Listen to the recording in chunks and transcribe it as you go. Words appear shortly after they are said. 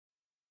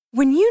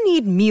When you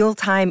need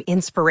mealtime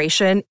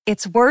inspiration,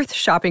 it's worth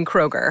shopping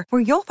Kroger,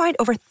 where you'll find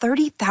over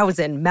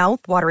 30,000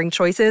 mouth-watering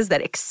choices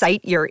that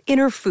excite your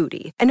inner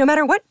foodie. And no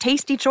matter what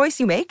tasty choice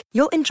you make,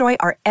 you'll enjoy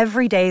our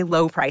everyday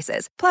low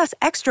prices, plus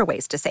extra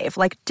ways to save,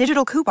 like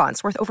digital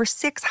coupons worth over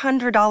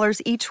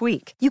 $600 each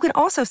week. You can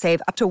also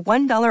save up to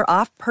 $1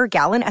 off per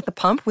gallon at the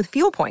pump with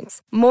fuel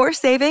points. More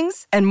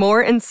savings and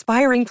more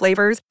inspiring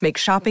flavors make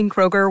shopping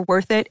Kroger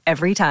worth it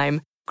every time.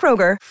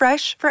 Kroger,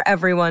 fresh for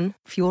everyone.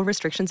 Fuel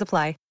restrictions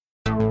apply.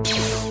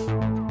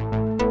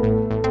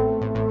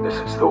 This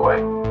is the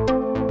way.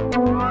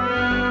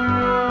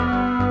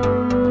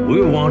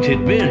 We're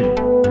wanted men.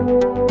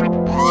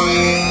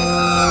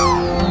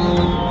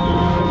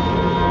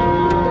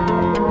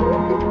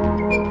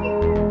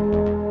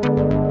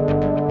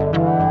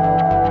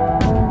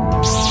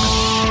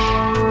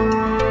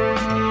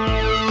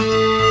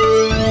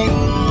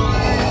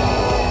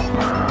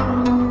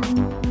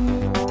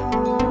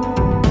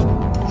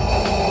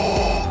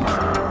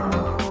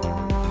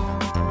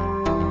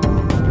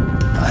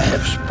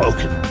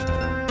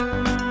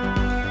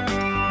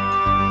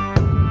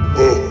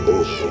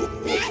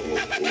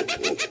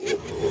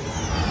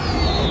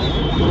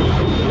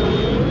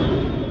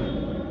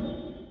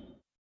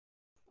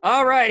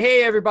 All right.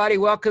 Hey, everybody.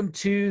 Welcome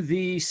to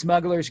the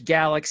Smugglers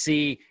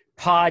Galaxy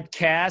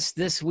podcast.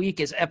 This week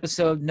is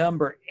episode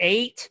number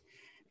 8,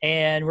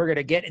 and we're going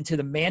to get into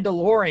the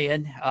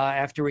Mandalorian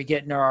after we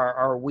get into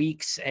our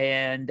weeks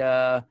and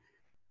our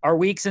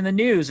weeks in the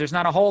news. There's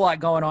not a whole lot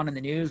going on in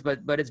the news,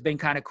 but it's been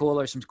kind of cool.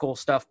 There's some cool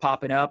stuff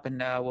popping up, and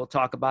we'll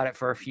talk about it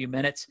for a few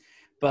minutes.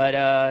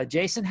 But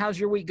Jason, how's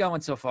your week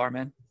going so far,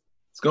 man?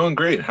 It's going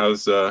great.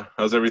 How's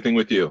everything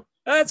with you?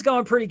 It's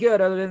going pretty good,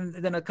 other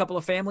than a couple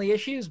of family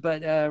issues,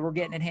 but we're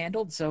getting it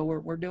handled, so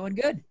we're doing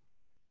good.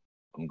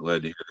 I'm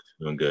glad to hear it's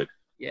doing good.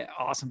 Yeah,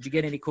 awesome. Did you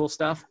get any cool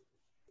stuff?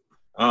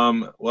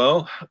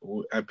 Well,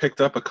 I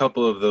picked up a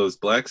couple of those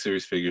Black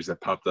Series figures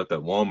that popped up at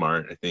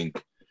Walmart. I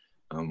think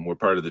we're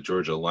part of the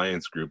Georgia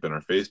Alliance group, and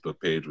our Facebook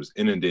page was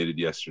inundated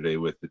yesterday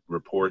with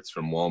reports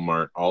from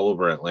Walmart all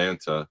over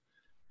Atlanta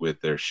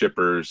with their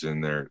shippers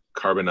and their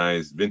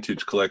carbonized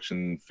vintage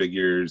collection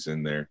figures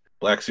and their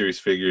Black Series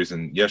figures.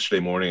 And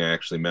yesterday morning, I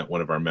actually met one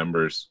of our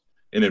members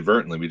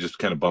inadvertently. We just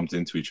kind of bumped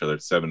into each other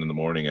at 7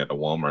 a.m. at a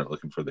Walmart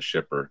looking for the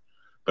shipper.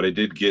 But I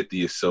did get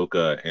the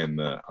Ahsoka and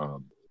the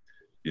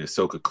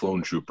Ahsoka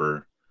Clone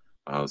Trooper.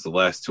 It was the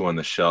last two on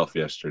the shelf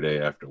yesterday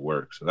after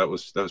work. So that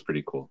was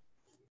pretty cool.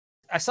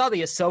 I saw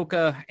the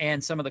Ahsoka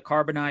and some of the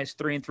carbonized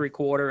 3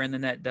 3/4, and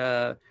then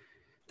that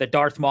the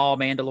Darth Maul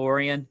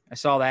Mandalorian. I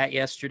saw that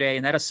yesterday,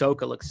 and that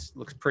Ahsoka looks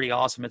pretty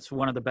awesome. It's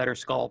one of the better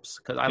sculpts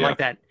because I like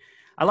that.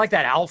 I like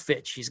that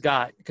outfit she's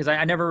got because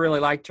I never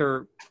really liked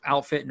her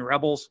outfit in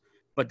Rebels,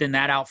 but then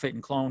that outfit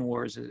in Clone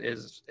Wars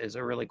is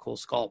a really cool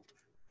sculpt.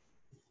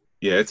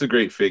 Yeah, it's a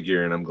great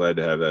figure, and I'm glad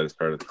to have that as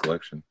part of the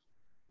collection.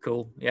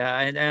 Cool. Yeah,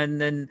 and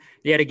then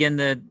yet again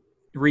the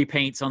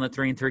repaints on the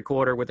 3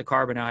 3/4 with the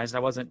carbonized. I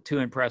wasn't too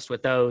impressed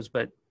with those,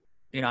 but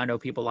I know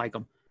people like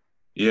them.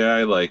 Yeah,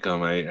 I like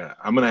them.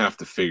 I'm gonna have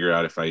to figure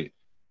out if I,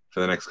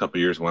 for the next couple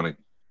of years, want to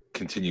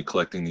continue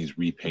collecting these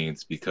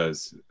repaints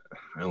because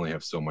I only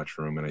have so much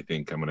room, and I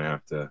think I'm going to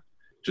have to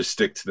just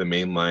stick to the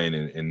main line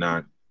and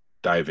not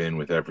dive in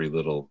with every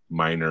little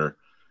minor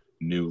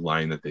new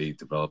line that they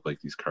develop, like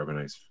these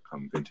carbonized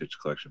vintage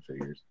collection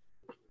figures.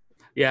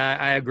 Yeah,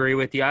 I agree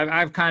with you.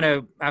 I've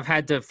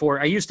had to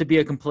I used to be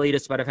a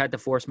completist, but I've had to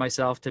force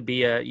myself to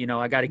be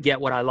I got to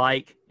get what I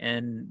like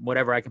and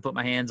whatever I can put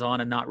my hands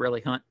on and not really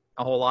hunt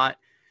a whole lot.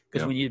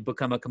 Because when you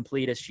become a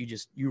completist,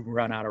 you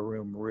run out of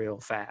room real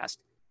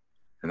fast.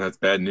 And that's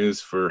bad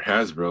news for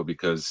Hasbro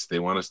because they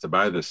want us to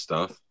buy this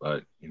stuff.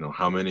 But,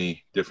 how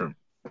many different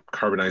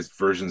carbonized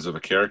versions of a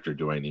character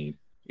do I need?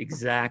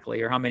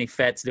 Exactly. Or how many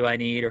Fets do I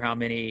need? Or how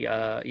many,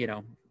 how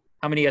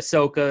many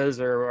Ahsokas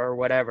or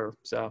whatever.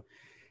 So,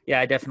 yeah,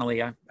 I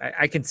definitely,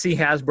 I can see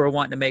Hasbro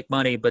wanting to make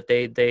money, but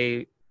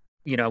they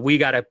we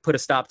got to put a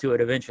stop to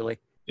it eventually.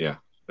 Yeah,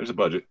 there's a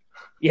budget.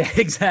 Yeah,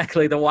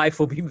 exactly. The wife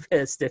will be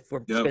pissed if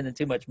we're spending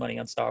too much money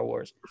on Star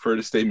Wars. Prefer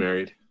to stay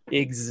married.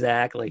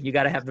 Exactly. You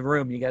got to have the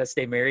room. You got to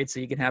stay married so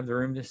you can have the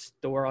room to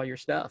store all your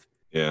stuff.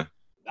 Yeah.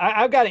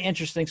 I've got an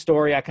interesting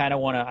story I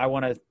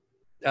want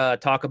to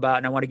talk about,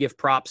 and I want to give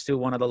props to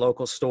one of the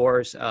local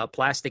stores,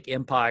 Plastic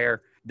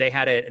Empire. They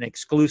had an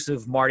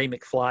exclusive Marty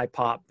McFly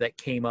pop that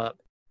came up.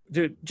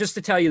 Dude, just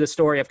to tell you the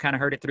story, I've kind of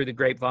heard it through the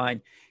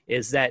grapevine,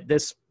 is that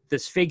this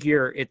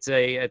figure,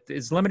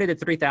 it's limited at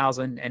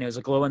 3,000, and it was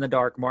a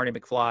glow-in-the-dark Marty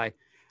McFly.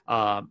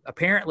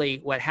 Apparently,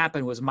 what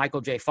happened was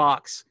Michael J.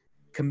 Fox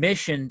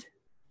commissioned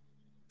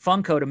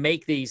Funko to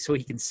make these so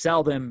he can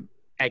sell them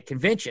at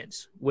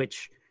conventions,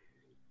 which,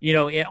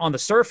 on the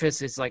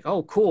surface, it's like,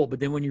 oh, cool.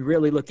 But then when you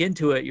really look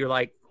into it, you're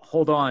like,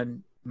 hold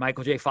on,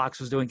 Michael J. Fox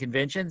was doing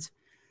conventions.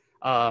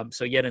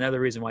 So yet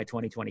another reason why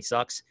 2020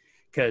 sucks,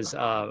 because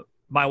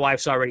my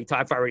wife's I've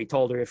already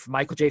told her if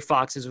Michael J.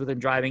 Fox is within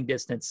driving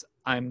distance,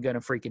 I'm going to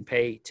freaking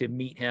pay to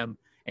meet him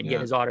and get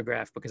his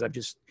autograph, because I've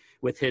just,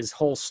 with his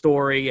whole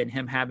story and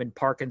him having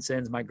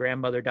Parkinson's, my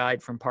grandmother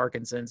died from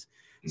Parkinson's.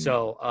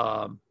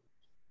 So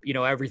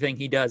everything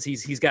he does.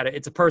 He's got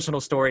it's a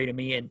personal story to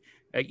me. And,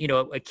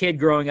 a kid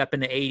growing up in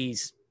the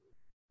 80s,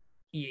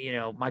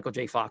 Michael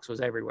J. Fox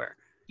was everywhere.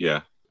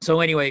 Yeah. So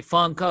anyway,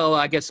 Funko,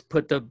 I guess,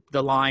 put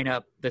the line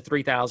up, the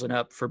 3,000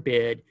 up for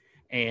bid,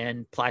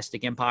 and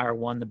Plastic Empire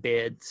won the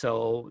bid.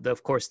 So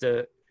of course,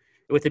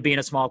 with it being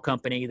a small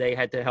company, they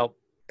had to help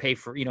pay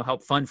for,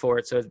 help fund for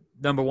it. So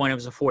number one, it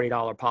was a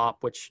 $40 pop,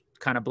 which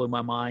kind of blew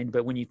my mind.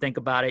 But when you think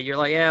about it, you're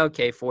like, yeah,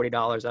 okay,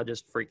 $40, I'll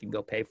just freaking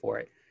go pay for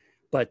it.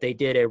 But they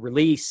did a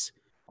release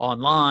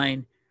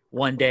online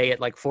one day at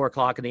like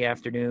 4:00 in the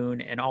afternoon,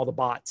 and all the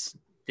bots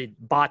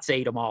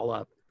ate them all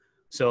up.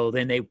 So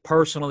then they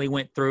personally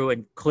went through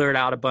and cleared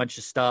out a bunch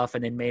of stuff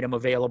and then made them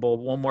available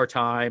one more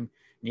time.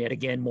 And yet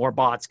again, more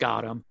bots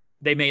got them.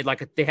 They made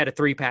they had a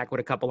 3-pack with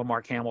a couple of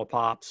Mark Hamill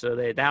pops. So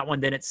that one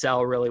didn't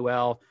sell really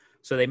well.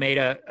 So they made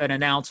an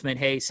announcement,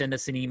 hey, send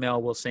us an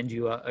email. We'll send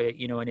you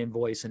an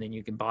invoice, and then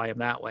you can buy them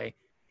that way.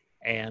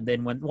 And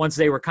then once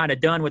they were kind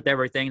of done with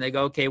everything, they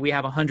go, okay, we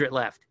have 100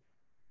 left,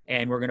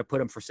 and we're going to put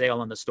them for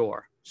sale in the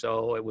store.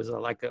 So it was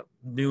like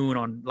noon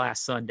on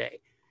last Sunday.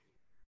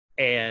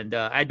 And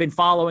I'd been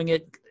following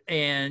it,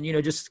 and,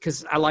 just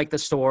because I like the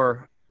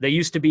store. They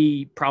used to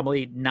be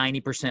probably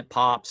 90%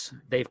 pops.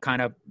 They've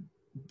kind of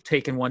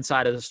taken one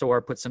side of the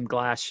store, put some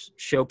glass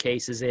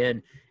showcases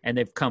in, and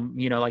they've come,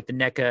 like the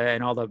NECA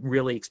and all the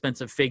really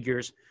expensive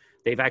figures.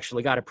 They've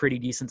actually got a pretty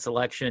decent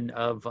selection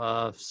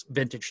of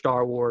vintage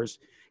Star Wars.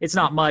 It's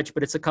not much,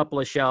 but it's a couple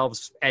of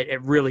shelves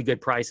at really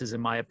good prices,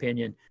 in my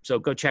opinion. So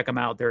go check them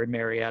out. They're in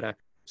Marietta.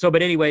 So,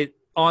 but anyway,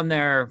 on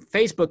their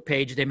Facebook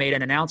page, they made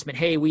an announcement.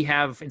 Hey, we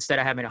have, instead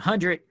of having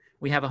 100,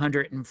 we have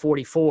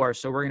 144.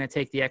 So we're going to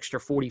take the extra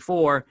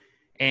 44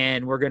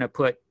 and we're going to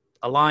put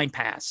a line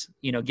pass,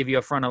 give you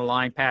a front of the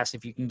line pass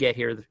if you can get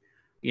here.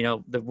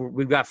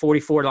 We've got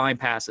 44 line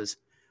passes.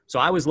 So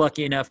I was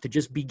lucky enough to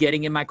just be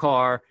getting in my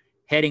car,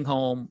 heading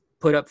home,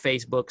 put up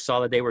Facebook, saw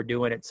that they were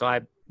doing it. So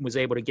I was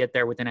able to get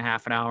there within a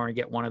half an hour and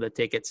get one of the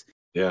tickets.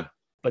 Yeah.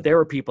 But there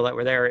were people that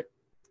were there at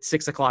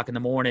 6:00 in the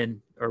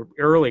morning or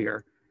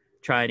earlier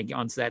trying to get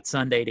on that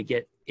Sunday to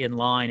get in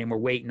line, and we're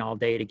waiting all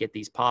day to get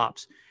these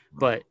pops.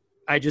 But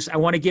I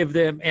want to give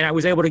them, and I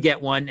was able to get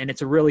one, and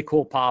it's a really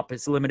cool pop.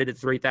 It's limited to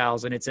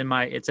 3,000. It's in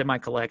my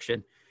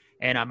collection,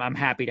 and I'm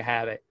happy to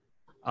have it.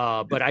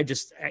 But I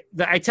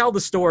tell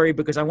the story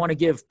because I want to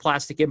give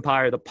Plastic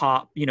Empire the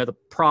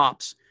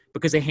props,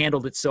 because they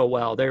handled it so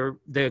well. They're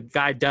the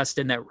guy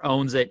Dustin that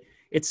owns it.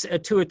 It's a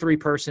 2 or 3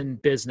 person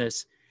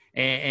business,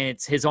 and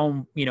it's his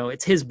own,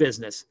 it's his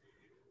business.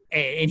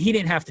 And he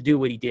didn't have to do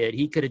what he did.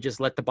 He could have just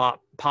let the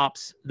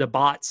bots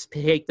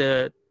take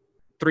the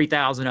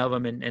 3,000 of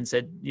them and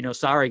said,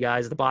 sorry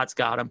guys, the bots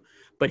got them.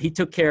 But he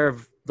took care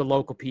of the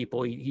local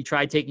people. He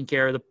tried taking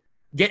care of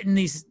getting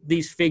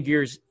these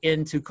figures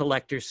into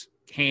collectors'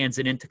 hands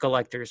and into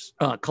collectors'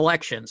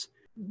 collections.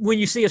 When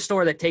you see a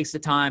store that takes the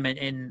time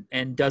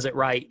and does it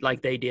right,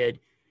 like they did,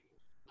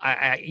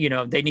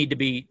 they need to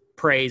be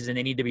praised and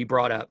they need to be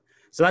brought up.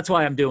 So that's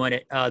why I'm doing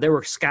it. There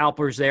were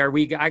scalpers there.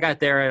 I got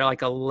there at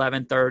like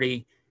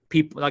 11:30.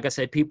 People, like I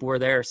said, people were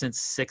there since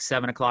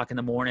 6-7 o'clock in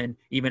the morning,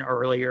 even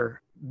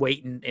earlier,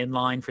 waiting in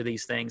line for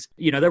these things.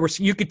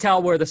 You could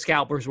tell where the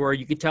scalpers were.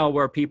 You could tell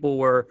where people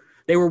were.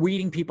 They were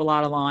weeding people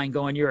out of line,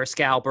 going, "You're a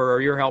scalper," or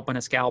 "You're helping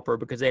a scalper,"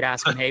 because they'd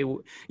ask them, "Hey,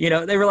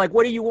 they were like,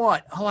 what do you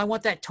want?" "Oh, I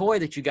want that toy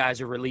that you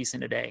guys are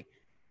releasing today."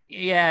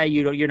 "Yeah,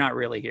 you're not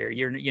really here.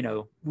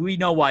 We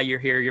know why you're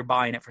here. You're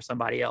buying it for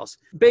somebody else."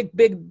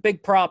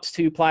 Big props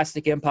to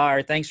Plastic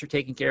Empire. Thanks for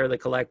taking care of the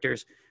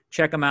collectors.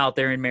 Check them out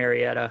there in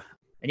Marietta.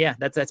 And yeah,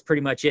 that's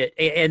pretty much it.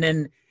 And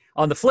then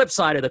on the flip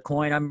side of the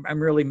coin, I'm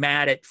really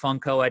mad at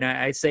Funko, and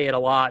I say it a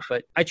lot,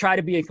 but I try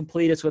to be a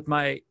completist with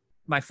my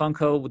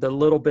Funko with a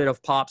little bit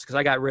of pops, because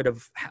I got rid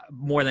of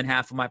more than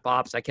half of my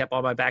pops. I kept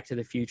all my Back to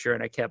the Future,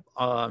 and I kept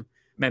my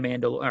kept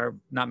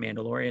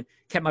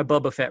my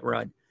Boba Fett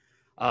run.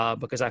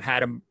 Because I've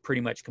had them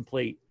pretty much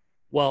complete.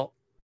 Well,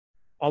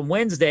 on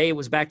Wednesday, it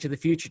was Back to the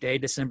Future Day,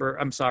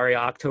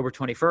 October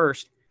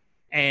 21st,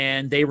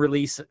 and they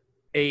release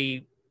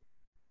a,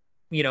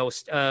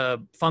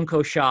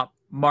 Funko Shop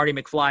Marty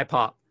McFly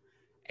pop.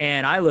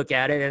 And I look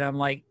at it and I'm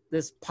like,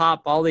 this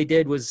pop, all they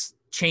did was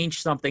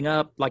change something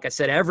up, like I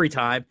said, every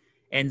time,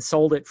 and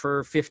sold it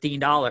for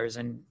 $15.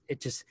 And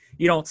it just,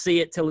 you don't see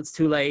it till it's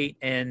too late.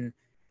 And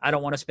I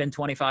don't want to spend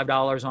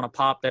 $25 on a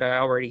pop that I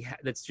already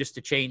that's just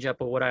a change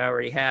up of what I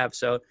already have.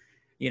 So,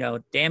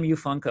 damn you,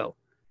 Funko,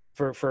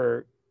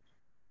 for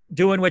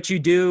doing what you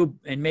do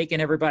and making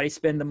everybody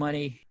spend the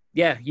money.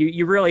 Yeah,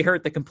 you really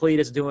hurt the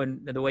completists doing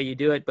the way you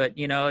do it. But,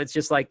 it's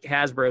just like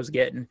Hasbro's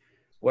getting,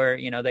 where,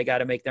 they got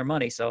to make their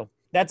money. So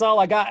that's all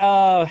I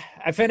got.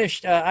 I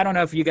finished. I don't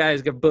know if you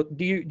guys get book.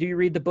 Do you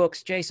read the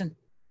books, Jason?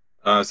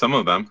 Some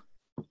of them.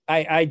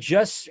 I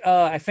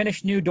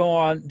finished New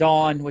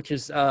Dawn, which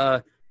is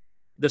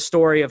the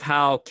story of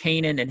how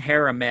Kanan and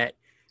Hera met,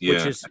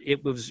 which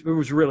it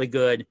was really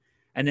good.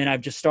 And then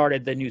I've just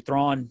started the new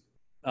Thrawn,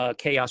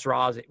 Chaos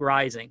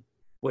Rising,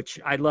 which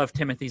I love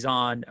Timothy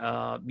Zahn.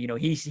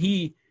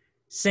 He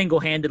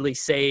single-handedly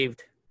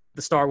saved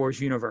the Star Wars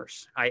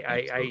universe.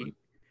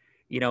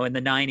 in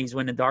the 90s,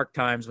 when the dark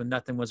times, when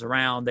nothing was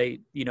around, they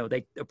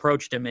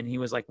approached him and he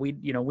was like, we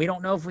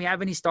don't know if we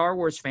have any Star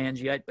Wars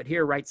fans yet, but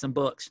here, write some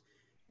books.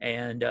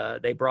 And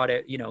they brought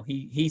it,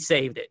 he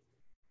saved it.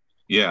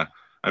 Yeah.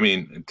 I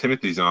mean,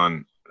 Timothy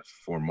Zahn,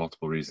 for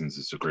multiple reasons,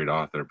 is a great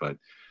author, but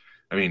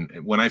I mean,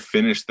 when I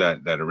finished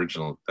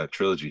that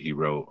trilogy he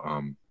wrote,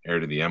 Heir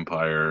to the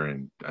Empire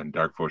and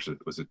Dark Forces,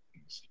 was it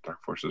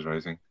Dark Forces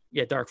Rising?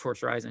 Yeah, Dark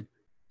Force Rising.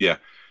 Yeah.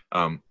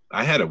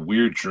 I had a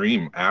weird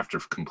dream after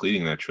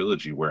completing that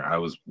trilogy where I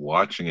was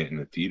watching it in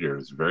the theater. It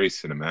was very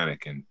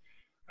cinematic, and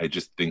I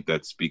just think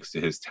that speaks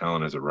to his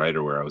talent as a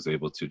writer, where I was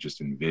able to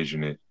just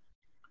envision it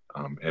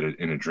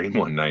in a dream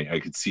one night. I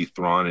could see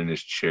Thrawn in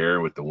his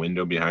chair with the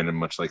window behind him,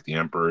 much like the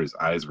Emperor. His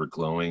eyes were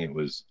glowing. It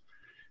was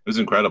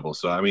incredible.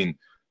 So, I mean,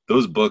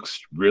 those books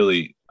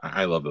really,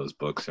 I love those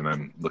books, and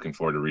I'm looking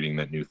forward to reading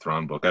that new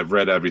Thrawn book. I've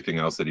read everything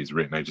else that he's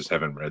written. I just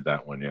haven't read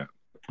that one yet.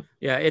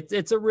 Yeah,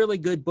 it's a really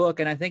good book,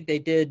 and I think they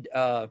did.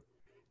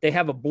 They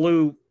have a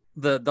blue.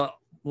 The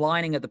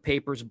lining of the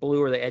paper is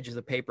blue, or the edge of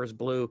the paper is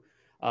blue,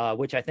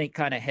 which I think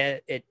kind of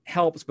it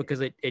helps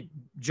because it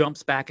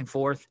jumps back and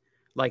forth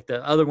like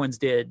the other ones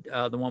did.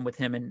 The one with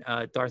him and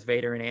Darth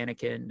Vader and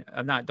Anakin.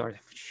 Not Darth.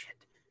 Shit.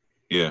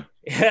 Yeah.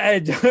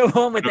 The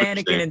one with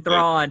Anakin and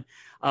Thrawn.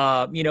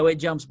 It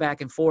jumps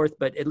back and forth,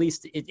 but at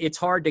least it's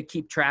hard to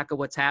keep track of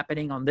what's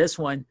happening on this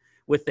one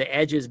with the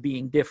edges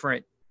being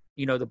different.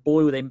 The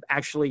blue, they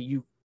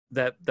actually,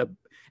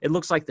 it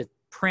looks like the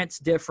print's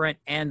different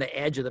and the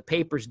edge of the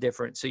paper's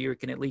different. So you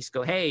can at least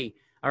go, hey,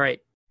 all right,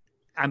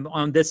 I'm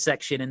on this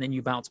section, and then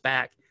you bounce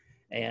back.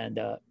 And,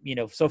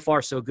 so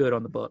far so good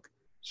on the book.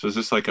 So is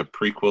this like a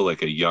prequel,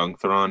 like a young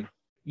Thrawn?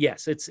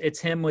 Yes, it's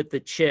him with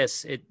the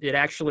Chiss. It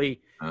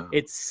actually,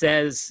 it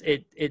says,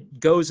 it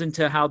goes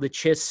into how the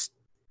Chiss.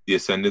 The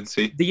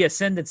ascendancy? The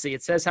ascendancy.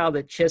 It says how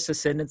the Chiss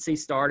ascendancy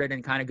started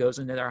and kind of goes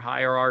into their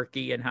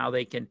hierarchy and how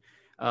they can,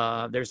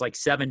 there's like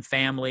 7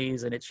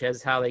 families, and it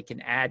says how they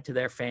can add to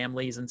their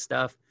families and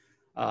stuff.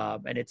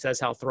 And it says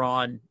how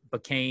Thrawn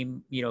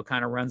became,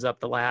 kind of runs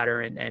up the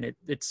ladder, and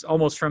it's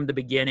almost from the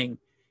beginning,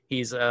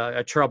 he's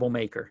a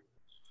troublemaker.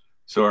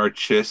 So are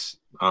Chiss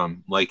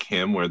like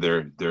him, where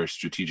they're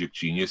strategic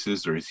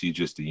geniuses, or is he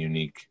just a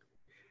unique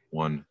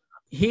one?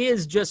 He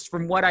is just,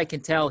 from what I can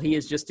tell, he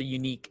is just a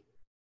unique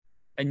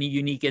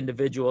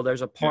individual.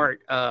 There's a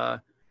part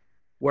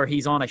where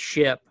he's on a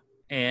ship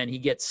and he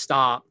gets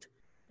stopped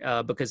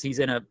because he's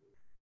in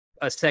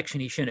a section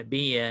he shouldn't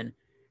be in,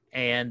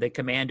 and the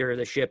commander of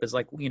the ship is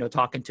like,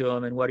 talking to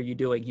him, and what are you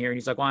doing here? And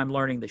he's like, well, I'm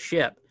learning the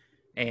ship.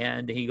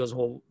 And he goes,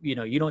 well, you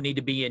don't need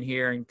to be in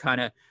here, and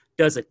kind of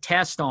does a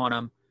test on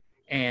him,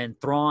 and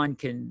Thrawn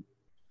can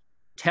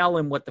tell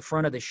him what the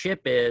front of the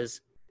ship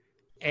is.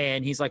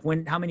 And he's like,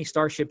 how many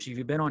starships have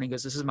you been on? He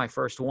goes, this is my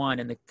first one.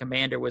 And the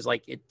commander was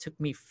like, it took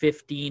me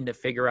 15 to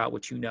figure out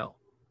what you know.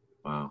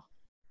 Wow.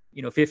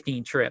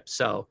 15 trips.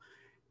 So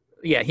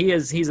yeah,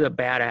 he's a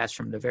badass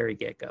from the very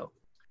get-go.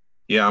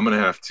 Yeah, I'm going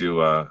to have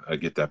to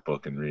get that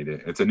book and read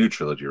it. It's a new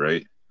trilogy,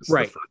 right?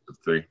 Right. The first of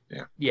 3.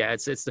 Yeah. Yeah,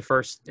 it's the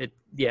first,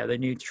 the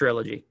new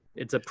trilogy.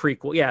 It's a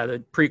prequel. Yeah, the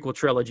prequel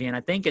trilogy. And I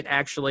think it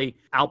actually,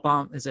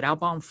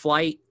 Outbound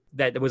Flight?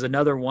 That was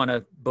another one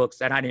of books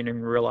that I didn't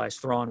even realize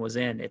Thrawn was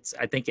in.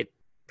 I think it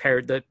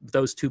paired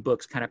those 2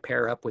 books kind of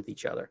pair up with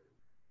each other.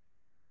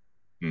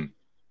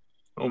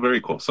 Oh,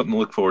 very cool. Something to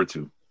look forward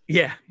to.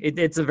 Yeah,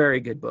 it's a very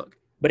good book,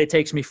 but it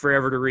takes me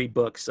forever to read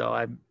books.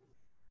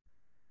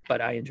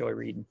 But I enjoy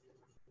reading.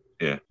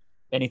 Yeah.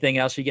 Anything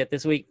else you get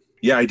this week?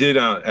 Yeah, I did.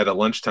 At a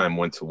lunchtime,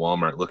 went to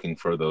Walmart looking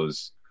for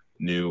those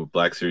new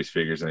Black Series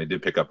figures, and I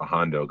did pick up a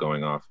Hondo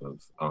going off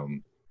of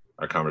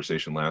our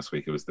conversation last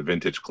week. It was the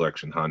vintage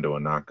collection Hondo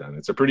Anaka, and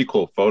it's a pretty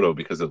cool photo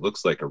because it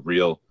looks like a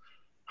real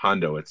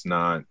Hondo. It's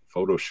not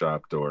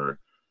photoshopped or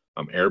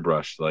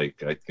airbrushed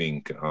like I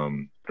think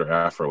her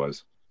Afro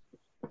was.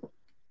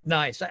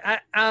 Nice.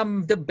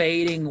 I'm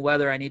debating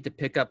whether I need to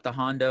pick up the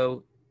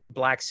Hondo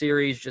Black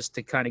Series just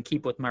to kind of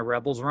keep with my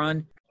Rebels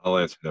run. I'll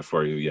answer that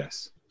for you.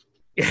 Yes.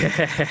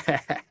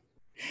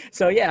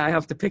 So yeah, I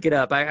have to pick it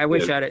up. I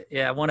wish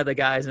one of the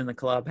guys in the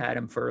club had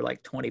him for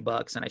like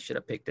 $20, and I should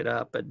have picked it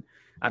up. And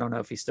I don't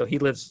know if he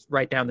lives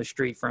right down the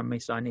street from me,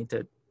 so I need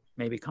to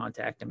maybe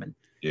contact him and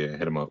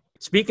hit him up.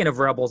 Speaking of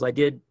Rebels, I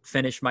did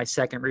finish my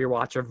second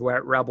rewatch of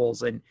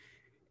Rebels, and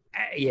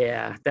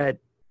that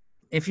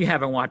if you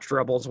haven't watched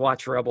Rebels,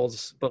 watch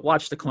Rebels, but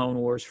watch the Clone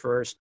Wars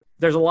first.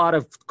 There's a lot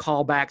of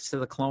callbacks to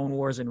the Clone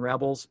Wars and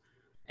Rebels,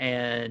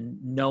 and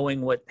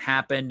knowing what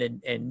happened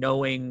and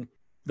knowing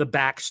the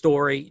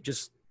backstory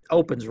just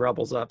opens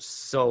Rebels up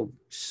so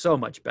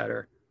much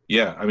better.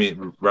 Yeah, I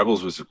mean,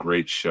 Rebels was a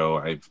great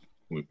show.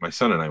 My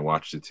son and I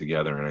watched it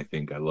together, and I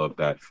think I loved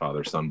that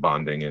father-son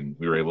bonding, and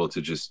we were able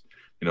to just,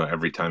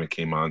 every time it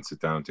came on, sit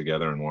down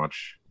together and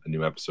watch a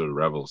new episode of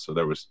Rebels. So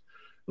there was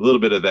a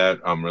little bit of that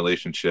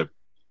relationship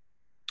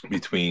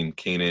between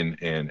Kanan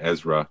and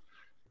Ezra,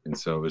 and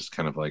so it was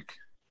kind of like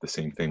the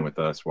same thing with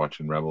us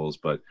watching Rebels,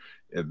 but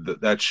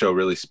that show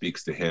really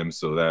speaks to him,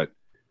 so that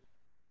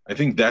I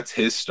think that's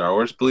his Star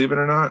Wars, believe it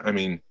or not. I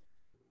mean,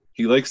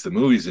 he likes the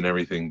movies and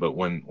everything, but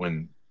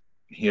when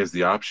he has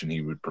the option.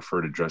 He would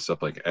prefer to dress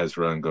up like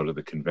Ezra and go to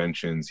the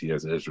conventions. He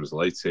has Ezra's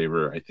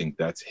lightsaber. I think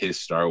that's his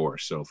Star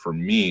Wars. So for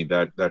me,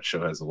 that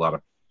show has a lot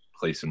of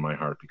place in my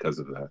heart because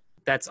of that.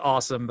 That's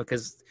awesome,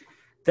 because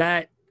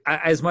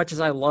as much as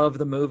I love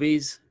the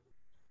movies,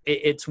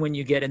 it's when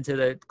you get into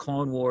the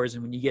Clone Wars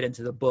and when you get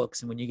into the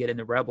books and when you get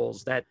into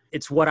Rebels, that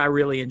it's what I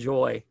really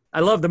enjoy.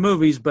 I love the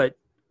movies, but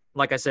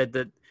like I said,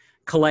 the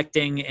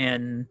collecting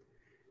and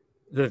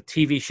the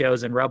TV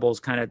shows and Rebels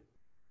kind of,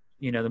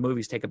 the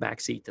movies take a back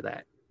seat to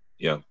that.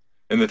 Yeah.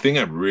 And the thing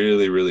I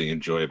really, really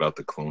enjoy about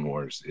the Clone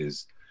Wars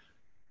is,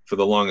 for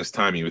the longest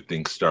time, you would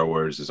think Star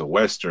Wars is a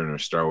Western or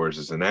Star Wars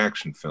is an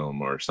action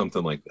film or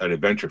something like an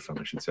adventure film,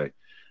 I should say.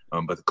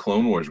 But the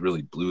Clone Wars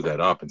really blew that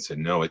up and said,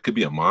 no, it could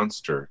be a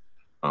monster.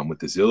 With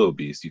the Zillo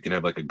Beast, you can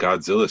have like a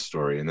Godzilla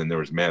story. And then there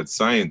was mad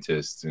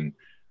scientists, and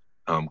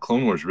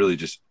Clone Wars really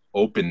just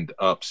opened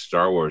up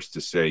Star Wars to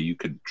say you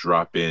could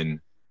drop in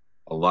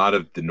a lot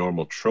of the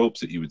normal tropes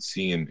that you would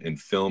see in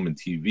film and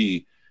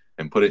TV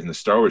and put it in the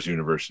Star Wars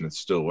universe, and it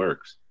still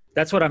works.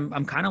 That's what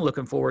I'm kind of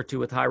looking forward to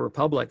with High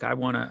Republic. I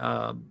want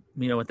to,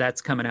 with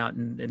that's coming out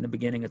in the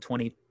beginning of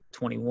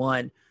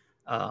 2021,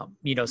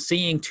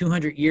 seeing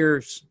 200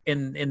 years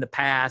in the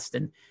past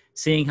and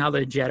seeing how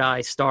the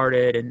Jedi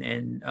started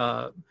and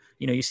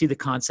you see the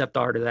concept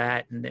art of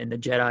that and the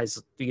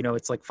Jedis,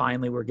 it's like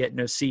finally we're getting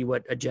to see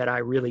what a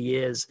Jedi really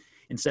is,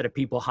 instead of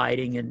people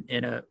hiding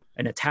in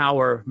a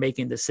tower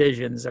making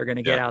decisions. They're going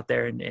to get out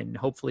there and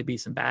hopefully be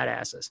some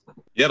badasses.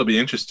 Yeah, it'll be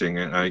interesting.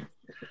 I'm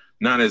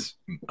not as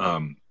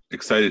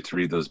excited to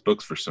read those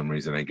books for some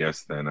reason, I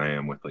guess, than I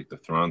am with like the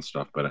Thrawn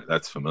stuff, but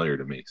that's familiar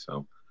to me.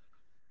 So,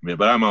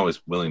 but I'm always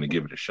willing to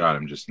give it a shot.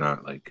 I'm just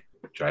not like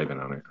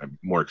jiving on it. I'm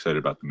more excited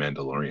about the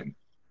Mandalorian.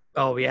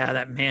 Oh yeah,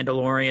 that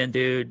Mandalorian,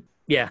 dude.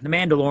 Yeah, the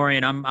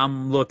Mandalorian.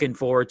 I'm looking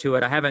forward to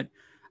it.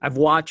 I've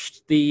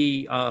watched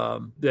the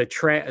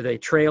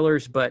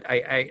trailers, but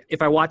I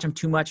if I watch them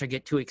too much, I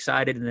get too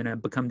excited and then I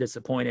become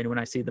disappointed when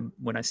I see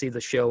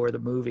the show or the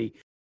movie.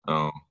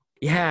 Oh.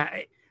 Yeah,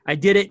 I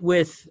did it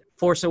with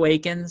Force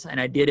Awakens and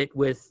I did it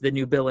with the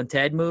new Bill and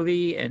Ted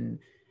movie, and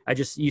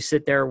you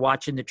sit there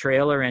watching the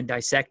trailer and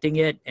dissecting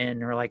it and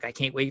you're like, I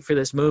can't wait for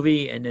this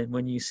movie. And then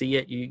when you see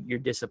it, you're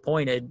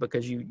disappointed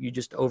because you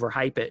just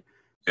overhype it.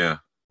 Yeah.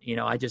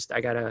 I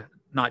gotta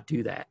not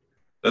do that.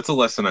 That's a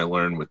lesson I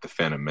learned with the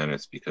Phantom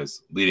Menace,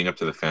 because leading up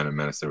to the Phantom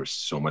Menace, there was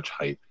so much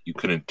hype. You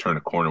couldn't turn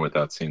a corner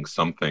without seeing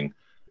something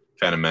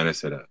Phantom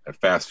Menace at a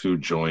fast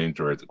food joint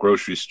or at the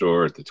grocery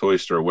store, at the toy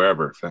store,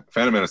 wherever.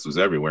 Phantom Menace was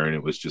everywhere. And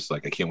it was just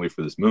like, I can't wait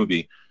for this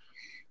movie.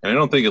 And I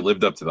don't think it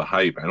lived up to the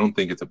hype. I don't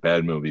think it's a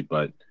bad movie,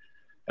 but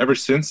ever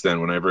since then,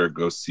 whenever I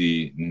go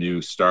see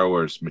new Star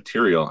Wars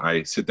material,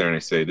 I sit there and I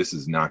say, this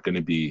is not going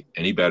to be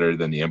any better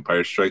than The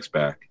Empire Strikes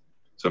Back.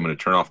 So I'm going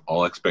to turn off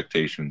all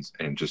expectations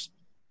and just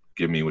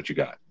give me what you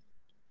got.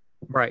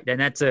 Right. And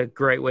that's a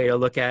great way to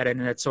look at it.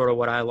 And that's sort of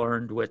what I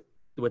learned with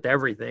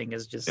everything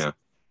is just,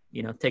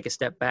 take a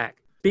step back.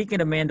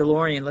 Speaking of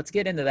Mandalorian, let's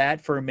get into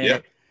that for a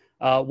minute.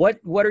 Yeah.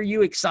 What are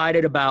you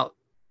excited about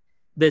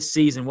this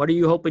season? What are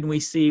you hoping we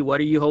see?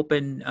 What are you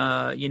hoping,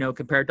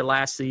 compared to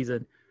last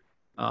season?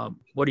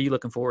 What are you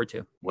looking forward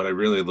to? What I'm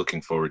really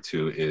looking forward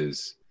to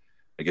is,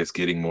 I guess,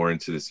 getting more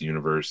into this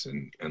universe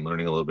and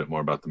learning a little bit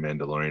more about the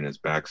Mandalorian, his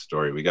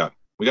backstory. We got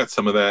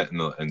some of that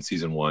in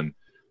season 1,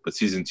 but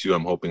season 2,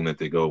 I'm hoping that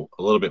they go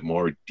a little bit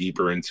more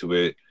deeper into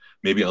it,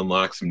 maybe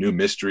unlock some new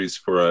mysteries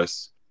for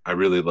us. I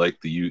really like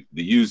the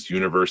used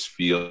universe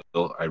feel.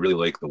 I really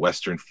like the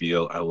Western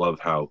feel. I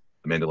love how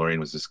the Mandalorian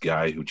was this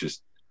guy who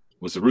just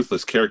was a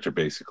ruthless character,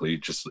 basically,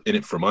 just in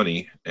it for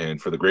money and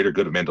for the greater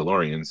good of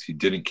Mandalorians. He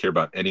didn't care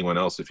about anyone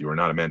else if you were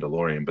not a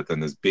Mandalorian, but then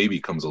this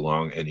baby comes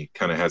along and he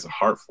kind of has a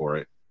heart for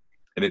it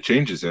and it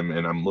changes him.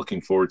 And I'm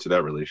looking forward to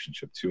that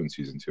relationship too in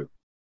season 2.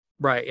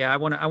 Right. Yeah. I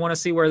want to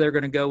see where they're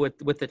going to go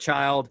with the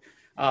child.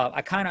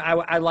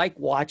 I like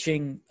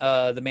watching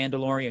the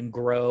Mandalorian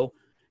grow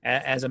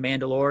as a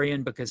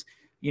Mandalorian, because,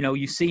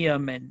 you see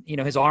him and,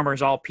 his armor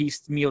is all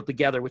piecemeal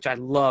together, which I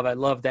love. I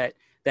love that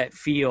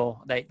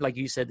feel, that, like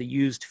you said, the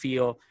used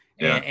feel,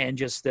 and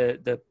just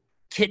the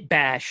kit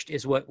bashed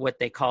is what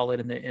they call it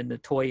in the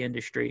toy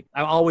industry.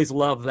 I always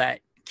love that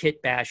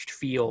kit bashed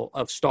feel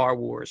of Star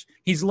Wars.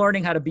 He's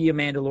learning how to be a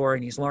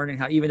Mandalorian. He's learning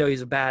how, even though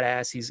he's a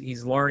badass,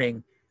 he's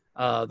learning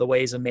the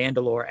ways of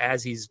Mandalore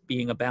as he's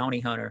being a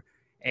bounty hunter.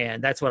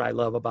 And that's what I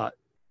love about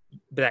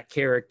that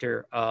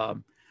character.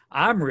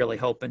 I'm really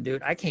hoping,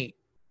 dude,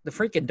 the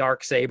freaking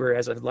Darksaber,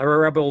 as a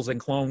Rebels and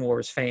Clone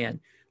Wars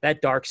fan,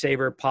 that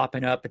Darksaber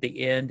popping up at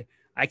the end,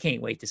 I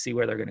can't wait to see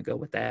where they're going to go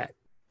with that.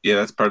 Yeah,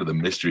 that's part of the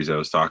mysteries I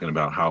was talking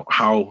about,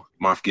 how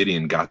Moff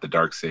Gideon got the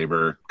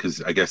Darksaber,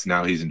 because I guess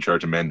now he's in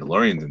charge of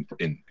Mandalorians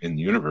in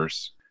the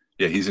universe.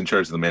 Yeah, he's in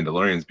charge of the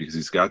Mandalorians because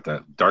he's got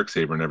that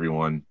Darksaber, and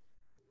everyone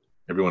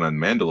on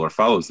Mandalore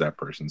follows that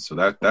person. So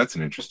that's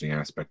an interesting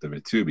aspect of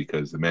it too,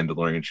 because the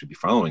Mandalorian should be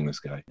following this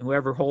guy. And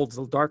whoever holds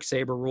the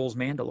Darksaber rules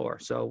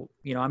Mandalore. So,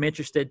 I'm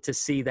interested to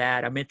see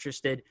that.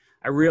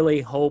 I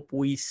really hope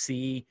we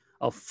see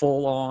a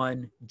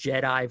full-on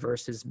Jedi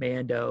versus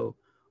Mando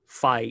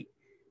fight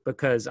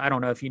because I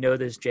don't know if you know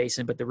this,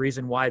 Jason, but the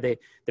reason why the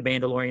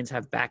Mandalorians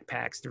have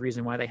backpacks, the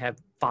reason why they have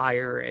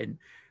fire, and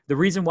the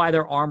reason why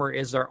their armor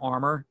is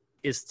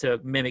to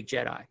mimic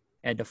Jedi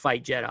and to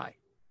fight Jedi.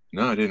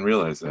 No, I didn't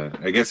realize that.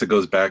 I guess it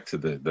goes back to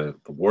the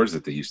wars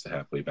that they used to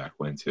have way back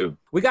when, too.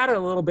 We got it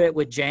a little bit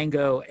with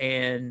Jango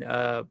and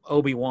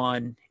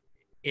Obi-Wan,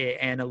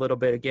 and a little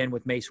bit again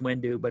with Mace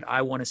Windu, but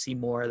I want to see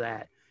more of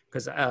that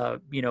because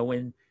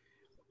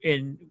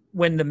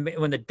when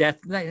the death,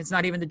 it's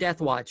not even the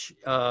Death Watch,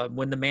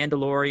 when the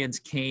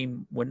Mandalorians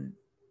came, when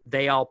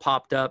they all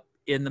popped up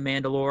in the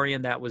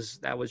Mandalorian, that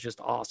was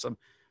just awesome.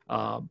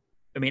 I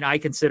mean, I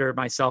consider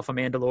myself a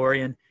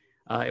Mandalorian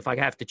if I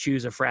have to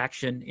choose a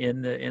fraction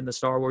in the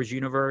Star Wars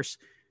universe.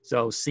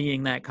 So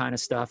seeing that kind of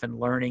stuff and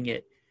learning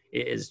it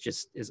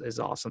is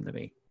awesome to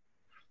me.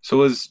 So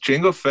was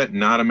Jango Fett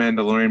not a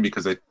Mandalorian?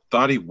 Because I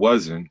thought he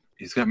wasn't.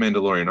 He's got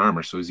Mandalorian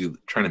armor. So is he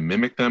trying to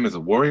mimic them as a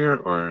warrior?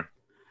 Or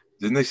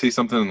didn't they say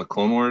something in the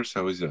Clone Wars?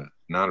 How he's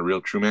not a real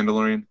true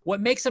Mandalorian?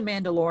 What makes a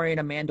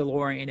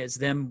Mandalorian is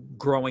them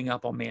growing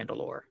up on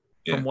Mandalore,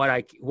 from what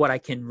I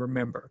can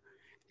remember.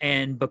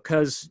 And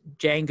because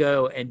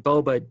Jango and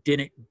Boba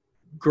didn't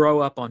grow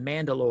up on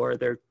Mandalore,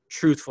 they're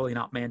truthfully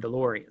not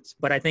Mandalorians.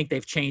 But I think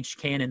they've changed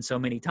canon so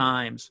many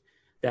times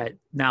that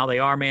now they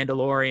are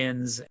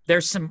Mandalorians.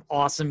 There's some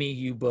awesome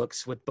EU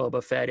books with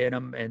Boba Fett in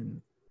them.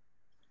 And,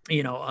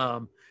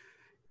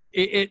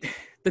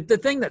 the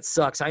thing that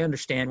sucks, I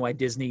understand why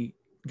Disney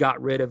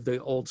got rid of the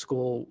old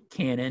school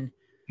canon,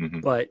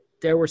 but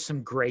there were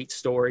some great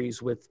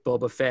stories with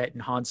Boba Fett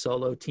and Han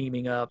Solo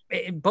teaming up.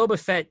 And Boba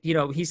Fett,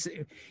 he's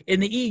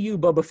in the EU,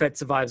 Boba Fett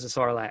survives the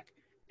Sarlacc,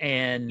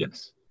 and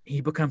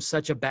he becomes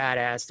such a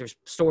badass. There's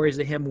stories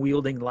of him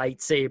wielding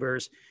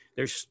lightsabers.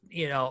 There's,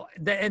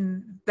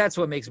 and that's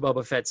what makes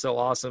Boba Fett so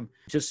awesome.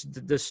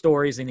 Just the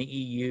stories in the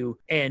EU.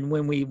 And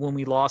when we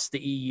lost the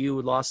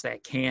EU, lost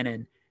that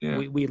canon,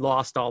 we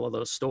lost all of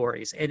those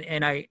stories.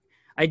 And I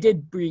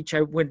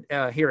went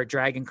here at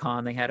Dragon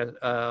Con, they had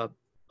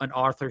an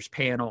authors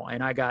panel,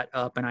 and I got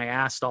up and I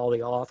asked all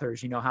the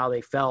authors, how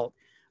they felt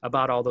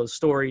about all those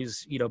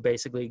stories,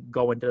 basically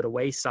going to the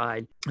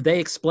wayside. They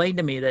explained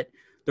to me that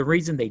the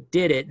reason they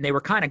did it, and they were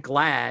kind of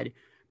glad,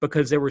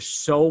 because there was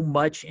so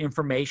much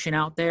information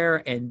out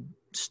there, and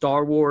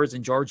Star Wars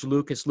and George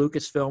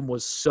Lucasfilm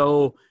was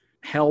so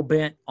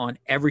hell-bent on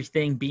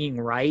everything being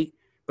right,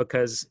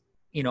 because,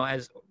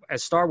 as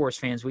Star Wars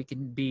fans, we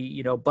can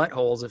be,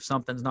 buttholes if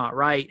something's not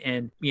right.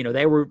 And,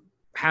 they were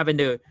having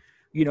to,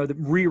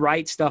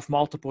 rewrite stuff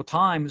multiple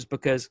times,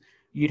 because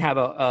you'd have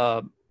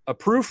a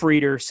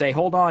proofreader say,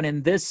 hold on,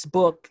 in this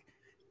book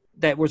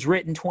that was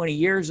written 20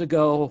 years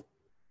ago,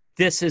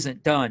 this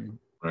isn't done.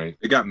 Right.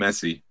 It got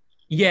messy.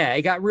 Yeah,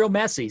 it got real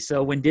messy.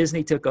 So when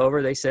Disney took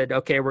over, they said,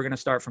 okay, we're going to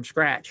start from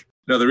scratch.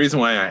 No, the reason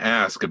why I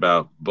ask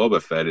about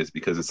Boba Fett is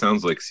because it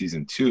sounds like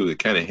season 2, they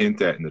kind of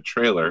hint at in the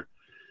trailer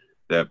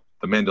that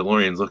the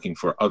Mandalorian's looking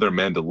for other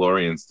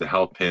Mandalorians to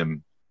help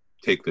him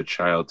take the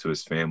child to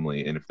his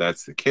family. And if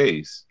that's the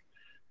case,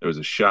 there was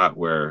a shot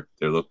where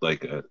there looked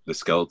like the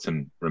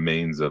skeleton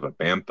remains of a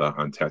bantha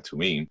on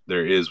Tatooine.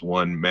 There is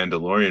one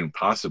Mandalorian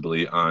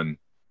possibly on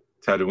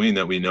Tatooine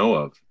that we know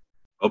of,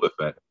 Boba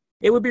Fett.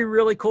 It would be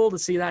really cool to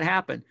see that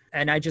happen.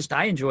 And I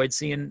enjoyed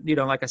seeing,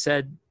 like I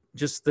said,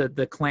 just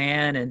the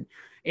clan, and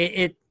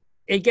it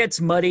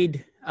gets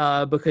muddied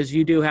because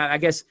you do have, I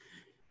guess,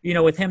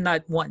 with him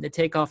not wanting to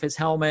take off his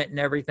helmet and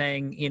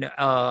everything,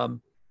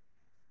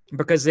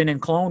 because then in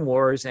Clone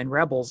Wars and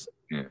Rebels,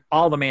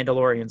 all the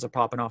Mandalorians are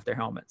popping off their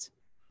helmets.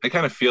 I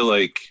kind of feel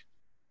like,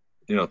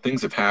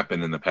 things have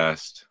happened in the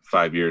past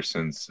 5 years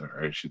since,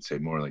 or I should say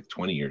more like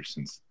 20 years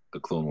since the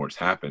Clone Wars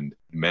happened.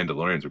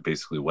 Mandalorians were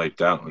basically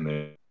wiped out when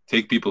they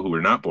take people who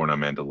were not born on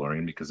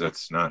Mandalorian, because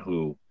that's not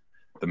who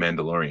the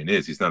Mandalorian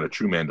is. He's not a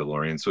true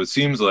Mandalorian. So it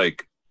seems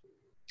like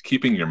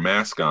keeping your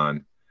mask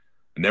on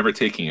and never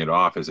taking it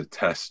off is a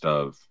test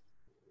of,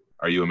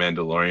 are you a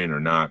Mandalorian or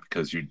not?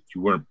 Because you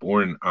weren't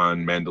born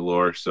on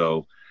Mandalore.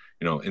 So,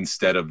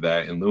 instead of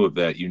that, in lieu of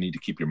that, you need to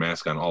keep your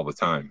mask on all the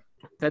time.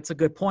 That's a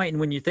good point. And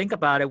when you think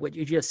about it, what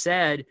you just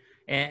said,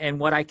 and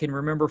what I can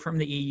remember from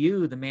the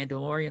EU, the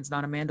Mandalorian's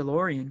not a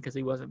Mandalorian because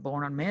he wasn't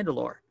born on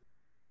Mandalore.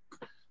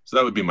 So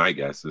that would be my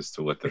guess as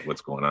to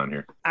what's going on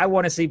here. I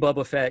want to see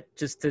Boba Fett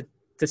just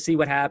to see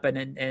what happened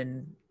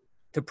and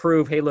to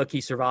prove, hey, look,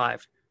 he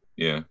survived.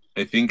 Yeah.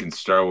 I think in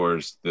Star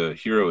Wars, the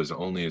hero is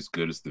only as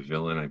good as the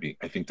villain.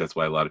 I think that's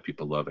why a lot of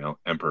people love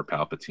Emperor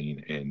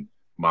Palpatine, and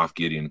Moff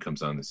Gideon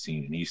comes on the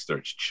scene and he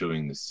starts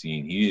chewing the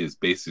scene. He is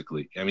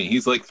basically,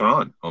 he's like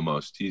Thrawn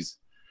almost. He's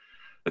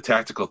a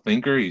tactical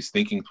thinker. He's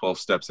thinking 12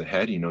 steps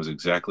ahead. He knows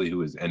exactly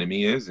who his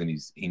enemy is, and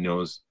he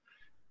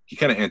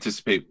kind of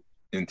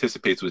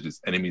anticipates what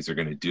his enemies are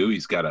going to do.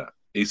 He's got a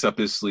ace up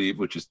his sleeve,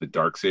 which is the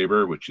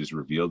Darksaber, which is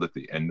revealed at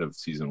the end of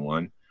season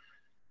 1.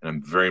 And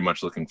I'm very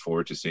much looking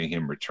forward to seeing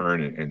him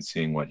return and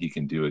seeing what he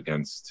can do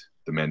against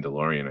the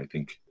Mandalorian. I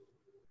think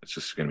it's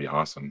just going to be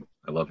awesome.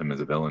 I love him as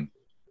a villain.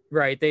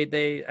 Right.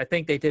 I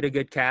think they did a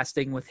good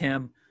casting with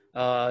him,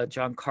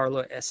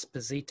 Giancarlo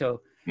Esposito.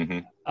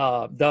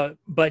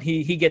 But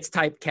he gets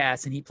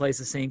typecast and he plays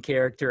the same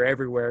character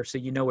everywhere, so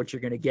you know what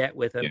you're going to get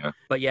with him. Yeah.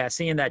 But yeah,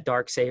 seeing that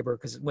dark saber,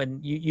 because when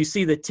you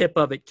see the tip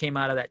of it came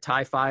out of that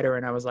TIE fighter,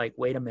 and I was like,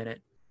 wait a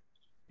minute,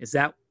 is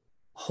that,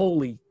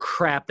 holy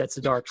crap, that's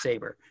a dark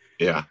saber.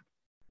 Yeah.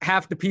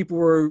 Half the people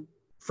were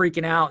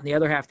freaking out, and the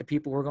other half the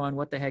people were going,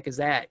 what the heck is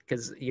that?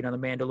 Because the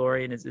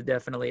Mandalorian is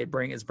definitely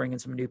is bringing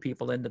some new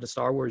people into the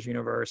Star Wars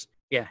universe.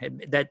 Yeah,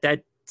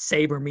 that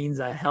saber means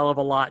a hell of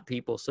a lot,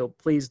 people, so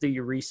please do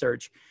your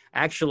research.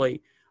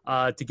 Actually,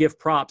 to give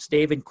props,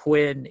 David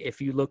Quinn,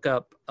 if you look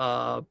up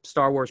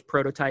Star Wars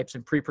prototypes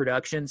and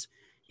pre-productions,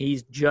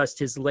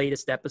 his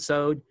latest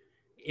episode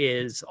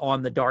is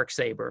on the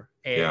darksaber,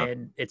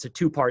 and it's a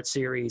 2-part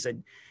series,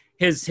 and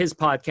his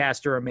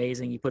podcasts are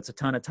amazing. He puts a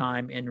ton of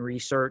time in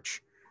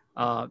research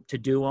to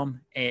do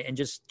them, and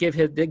just give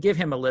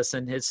him a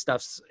listen. His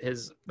stuff's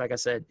like I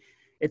said,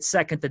 it's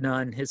second to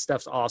none. His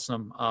stuff's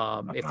awesome.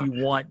 If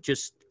you want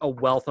just a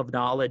wealth of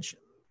knowledge,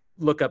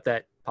 look up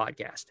that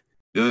podcast.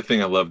 The other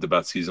thing I loved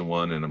about season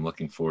 1, and I'm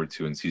looking forward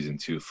to in season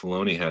 2,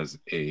 Filoni has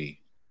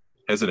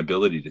an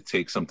ability to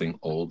take something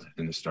old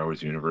in the Star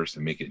Wars universe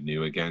and make it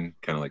new again.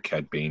 Kind of like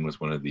Cad Bane was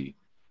one of the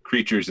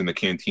creatures in the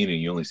cantina.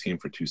 You only see him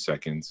for 2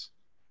 seconds.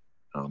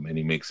 And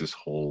he makes this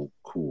whole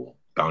cool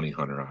bounty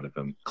hunter out of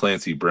him.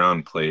 Clancy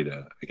Brown played,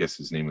 I guess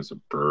his name was a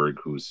Berg,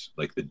 who's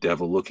like the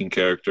devil-looking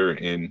character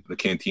in the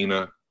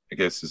cantina, I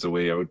guess is the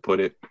way I would put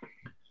it.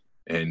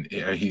 And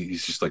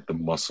he's just like the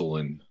muscle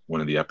in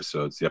one of the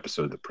episodes,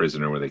 The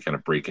Prisoner, where they kind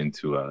of break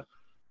into I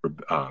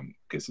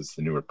guess it's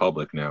the New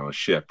Republic now, a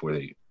ship where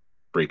they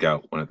break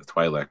out one of the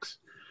Twi'leks.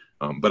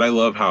 But I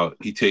love how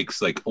he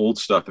takes like old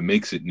stuff and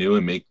makes it new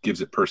and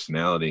gives it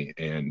personality.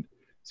 And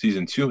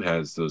season 2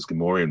 has those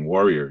Gamorrean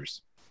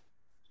warriors,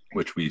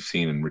 which we've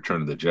seen in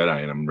Return of the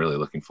Jedi, and I'm really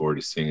looking forward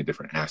to seeing a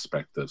different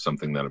aspect of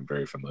something that I'm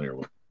very familiar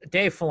with.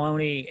 Dave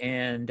Filoni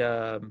and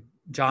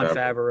Jon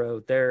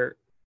Favreau,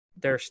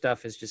 their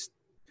stuff is just,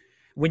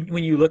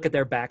 when you look at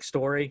their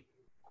backstory,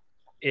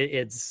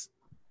 it's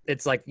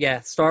like, yeah,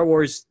 Star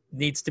Wars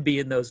needs to be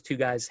in those 2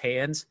 guys'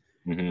 hands,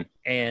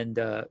 and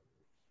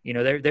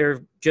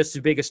they're just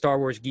as big a Star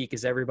Wars geek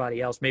as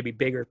everybody else, maybe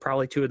bigger,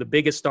 probably 2 of the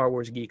biggest Star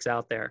Wars geeks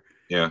out there.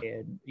 Yeah,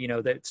 and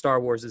that Star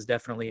Wars is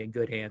definitely in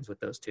good hands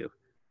with those 2.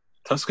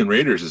 Tusken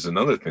Raiders is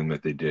another thing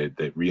that they did,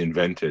 they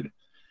reinvented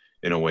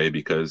in a way,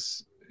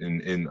 because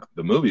in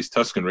the movies,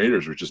 Tusken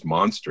Raiders were just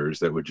monsters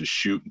that would just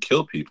shoot and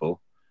kill people,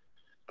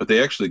 but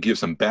they actually give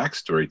some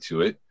backstory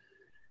to it.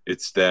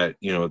 It's that,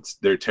 it's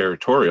their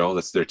territorial,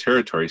 that's their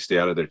territory, stay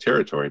out of their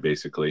territory,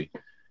 basically.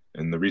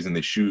 And the reason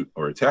they shoot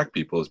or attack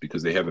people is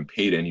because they haven't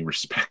paid any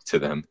respect to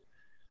them.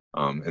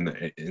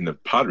 And in the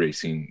pod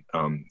racing,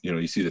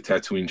 you see the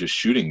Tatooine just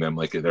shooting them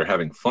like they're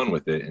having fun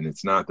with it, and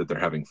it's not that they're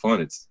having fun.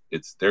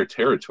 It's their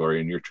territory,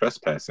 and you're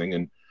trespassing,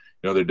 and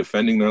they're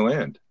defending their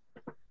land.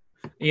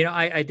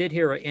 I did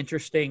hear an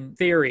interesting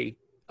theory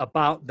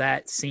about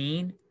that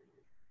scene.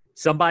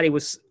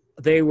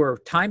 They were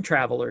time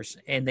travelers,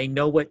 and they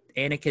know what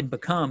Anakin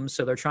becomes,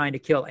 so they're trying to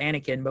kill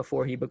Anakin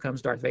before he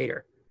becomes Darth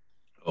Vader.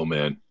 Oh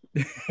man.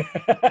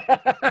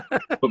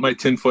 Put my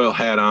tinfoil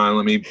hat on,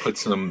 let me put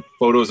some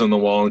photos on the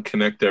wall and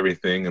connect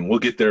everything, and we'll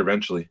get there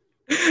eventually.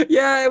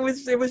 Yeah, it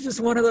was just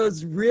one of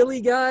those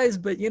really guys,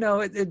 but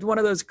it's one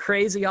of those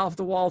crazy off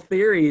the wall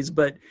theories,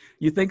 but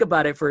you think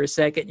about it for a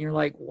second and you're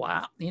like,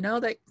 wow,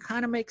 that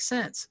kind of makes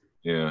sense.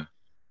 Yeah,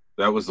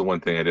 that was the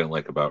one thing I didn't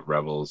like about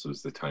Rebels,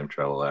 was the time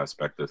travel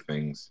aspect of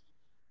things.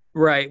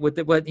 Right,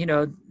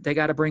 they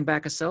got to bring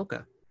back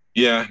Ahsoka.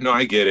 Yeah, no,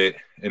 I get it,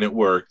 and it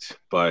worked,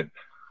 but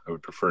I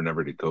would prefer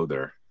never to go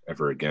there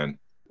ever again.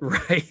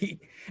 Right.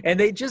 And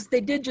they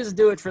did just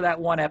do it for that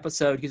one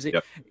episode, because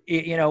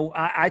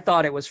I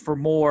thought it was for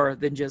more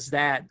than just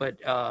that, but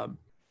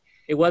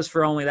it was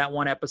for only that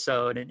one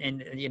episode.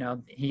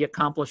 And he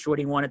accomplished what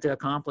he wanted to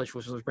accomplish,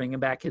 which was bringing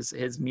back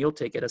his meal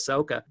ticket,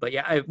 Ahsoka. But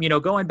yeah,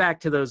 going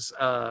back to those,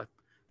 the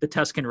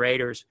Tusken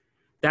Raiders,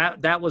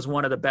 that was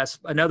one of the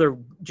best, another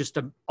just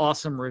an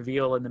awesome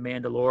reveal in The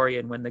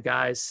Mandalorian, when the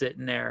guy's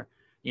sitting there,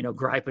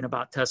 griping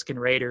about Tusken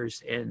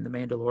Raiders, and the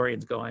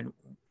Mandalorian's going,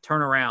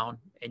 turn around,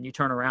 and you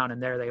turn around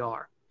and there they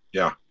are.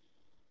 Yeah.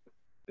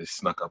 They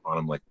snuck up on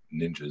them like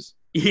ninjas.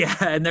 Yeah.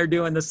 And they're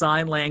doing the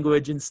sign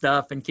language and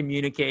stuff and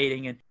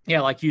communicating. And yeah,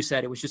 like you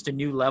said, it was just a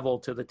new level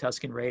to the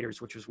Tusken Raiders,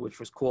 which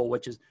was cool,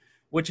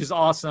 which is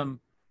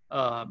awesome.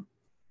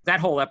 That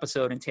whole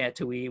episode in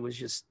Tatooine was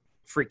just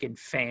freaking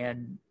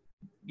fan,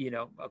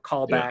 a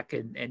callback,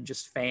 and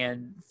just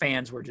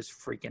fans were just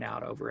freaking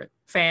out over it.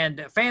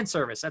 Fan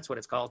service. That's what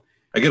it's called.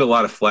 I get a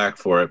lot of flack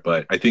for it,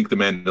 but I think The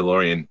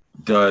Mandalorian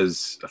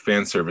does a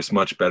fan service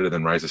much better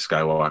than Rise of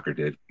Skywalker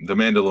did. The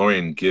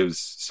Mandalorian gives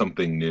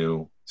something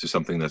new to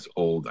something that's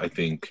old. I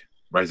think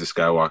Rise of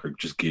Skywalker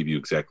just gave you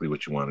exactly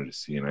what you wanted to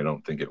see, and I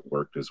don't think it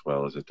worked as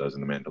well as it does in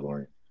The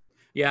Mandalorian.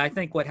 Yeah, I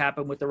think what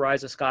happened with The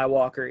Rise of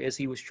Skywalker is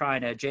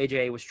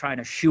JJ was trying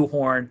to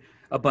shoehorn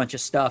a bunch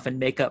of stuff and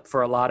make up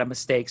for a lot of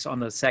mistakes on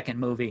the second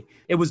movie.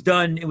 It was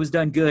done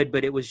good,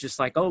 but it was just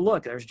like, oh,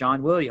 look, there's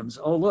John Williams.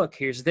 Oh, look,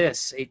 here's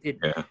this.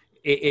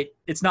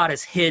 it's not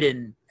as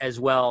hidden as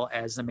well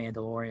as The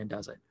Mandalorian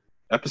does it.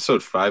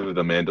 Episode 5 of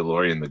The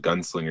Mandalorian, the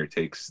gunslinger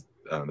takes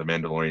the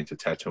Mandalorian to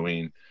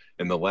Tatooine.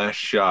 And the last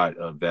shot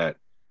of that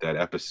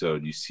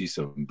episode, you see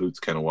some boots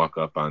kind of walk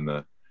up on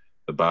the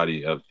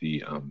body of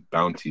the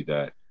bounty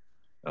that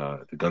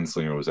the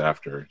gunslinger was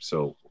after.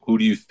 So who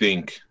do you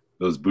think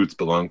those boots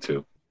belong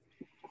to?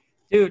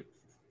 Dude.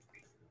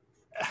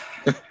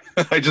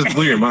 I just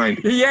blew your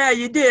mind. Yeah,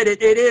 you did.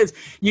 It is.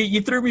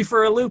 You threw me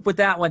for a loop with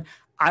that one.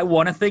 I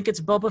want to think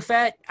it's Boba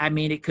Fett. I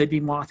mean, it could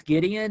be Moff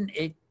Gideon.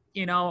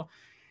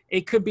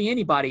 It could be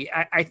anybody.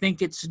 I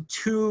think it's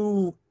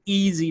too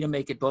easy to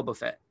make it Boba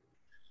Fett.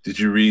 Did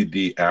you read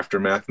the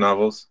Aftermath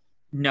novels?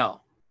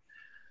 No.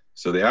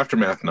 So the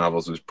Aftermath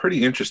novels was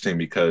pretty interesting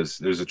because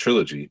there's a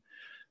trilogy.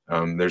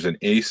 There's an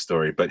A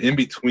story, but in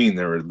between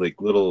there were like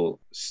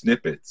little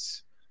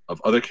snippets of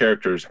other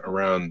characters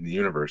around the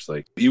universe.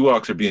 Like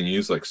Ewoks are being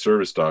used like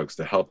service dogs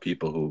to help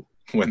people who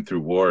went through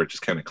war,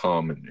 just kind of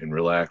calm and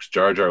relax.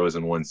 Jar Jar was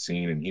in one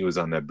scene and he was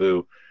on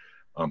Naboo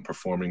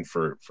performing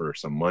for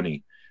some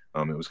money.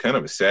 It was kind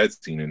of a sad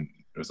scene, and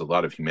there was a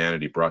lot of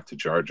humanity brought to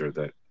Jar Jar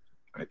that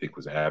I think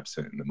was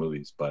absent in the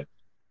movies. But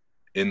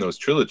in those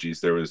trilogies,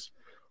 there was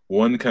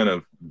one kind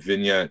of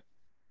vignette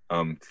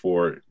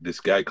for this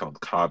guy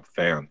called Cobb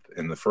Vanth.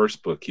 In the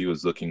first book, he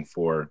was looking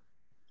for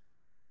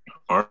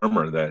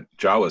armor that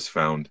Jawas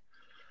found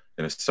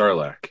in a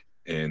Sarlacc,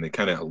 and they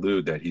kind of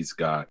allude that he's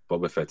got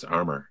Boba Fett's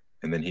armor,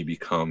 and then he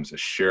becomes a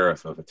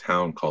sheriff of a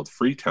town called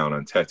Freetown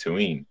on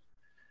Tatooine.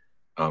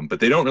 But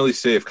they don't really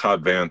say if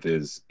Cobb Vanth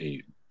is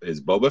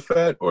Boba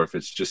Fett or if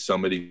it's just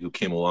somebody who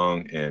came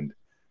along and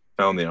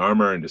found the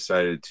armor and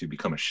decided to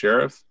become a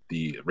sheriff.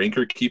 The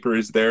Rancor Keeper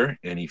is there,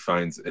 and he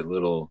finds a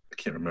little, I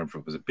can't remember if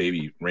it was a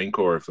baby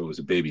Rancor or if it was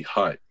a baby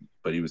Hutt,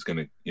 but he was going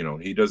to,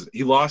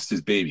 he lost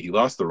his baby. He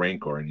lost the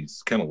Rancor, and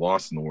he's kind of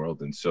lost in the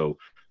world. And so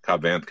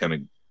Cobb Vanth kind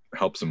of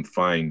helps him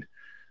find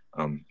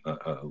a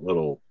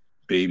little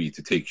baby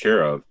to take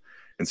care of.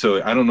 And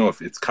so I don't know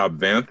if it's Cobb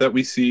Vanth that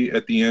we see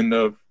at the end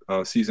of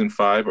season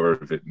 5,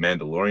 or if it's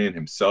Mandalorian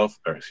himself,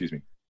 or excuse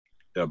me,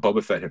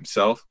 Boba Fett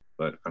himself.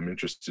 But I'm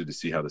interested to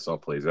see how this all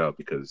plays out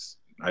because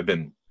I've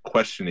been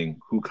questioning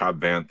who Cobb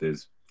Vanth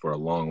is for a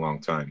long,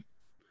 long time.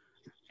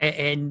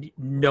 And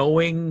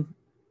knowing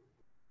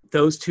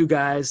those two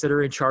guys that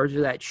are in charge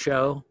of that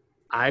show,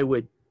 I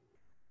would,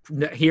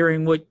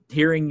 hearing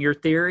your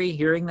theory,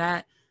 hearing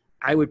that,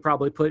 I would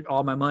probably put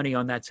all my money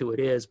on that's who it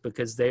is,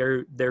 because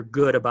they're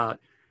good about,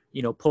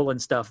 pulling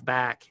stuff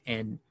back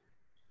and,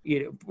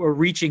 or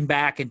reaching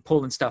back and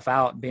pulling stuff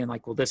out and being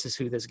like, well, this is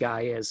who this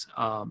guy is.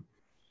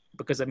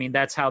 Because I mean,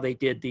 that's how they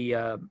did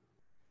the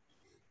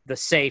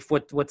safe.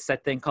 What's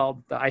that thing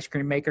called? The ice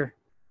cream maker?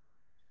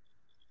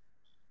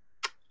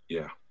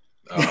 Yeah.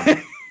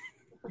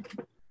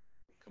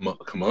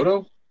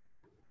 Komodo?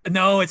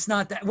 No, it's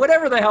not that.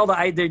 Whatever the hell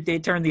they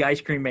turned the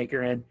ice cream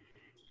maker in.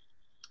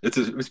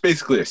 It's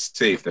basically a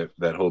safe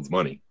that holds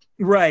money.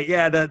 Right.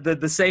 Yeah.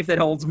 The safe that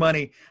holds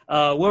money.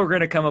 We're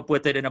going to come up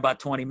with it in about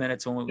 20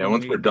 minutes.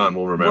 Once we're done,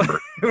 we'll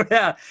remember.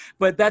 Yeah.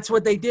 But that's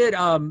what they did.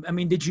 I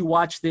mean, did you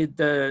watch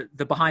the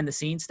behind the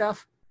scenes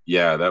stuff?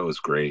 Yeah, that was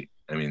great.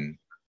 I mean,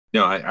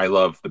 I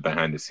love the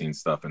behind the scenes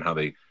stuff and how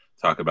they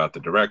talk about the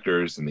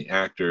directors and the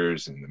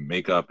actors and the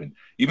makeup, and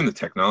even the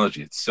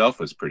technology itself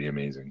was pretty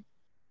amazing.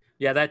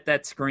 Yeah.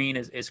 That screen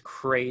is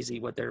crazy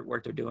what they're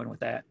doing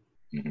with that.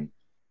 Mm-hmm.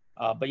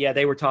 But yeah,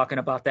 they were talking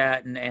about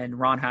that, and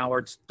Ron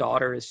Howard's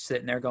daughter is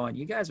sitting there going,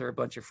 "You guys are a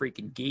bunch of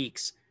freaking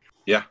geeks."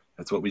 Yeah,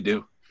 that's what we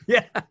do.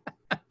 Yeah.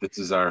 This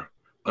is our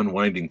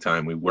unwinding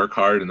time. We work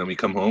hard and then we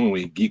come home and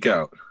we geek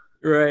out.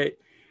 Right.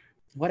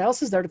 What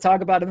else is there to talk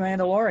about in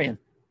Mandalorian?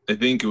 I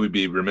think it would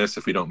be remiss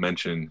if we don't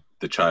mention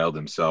the child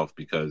himself,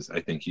 because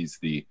I think he's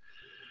the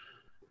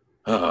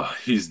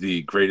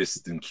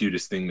greatest and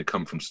cutest thing to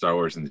come from Star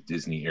Wars in the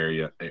Disney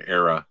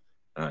era.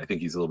 I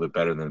think he's a little bit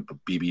better than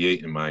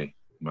BB-8 in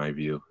my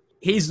view.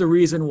 He's the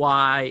reason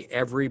why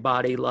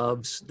everybody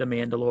loves The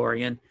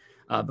Mandalorian,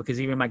 because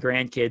even my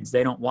grandkids,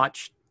 they don't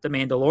watch The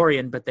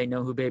Mandalorian, but they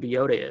know who Baby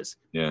Yoda is.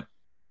 Yeah.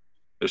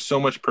 There's so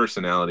much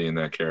personality in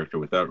that character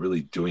without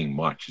really doing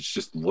much. It's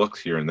just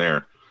looks here and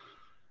there.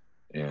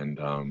 And,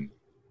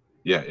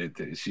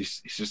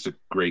 he's just a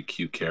great,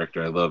 cute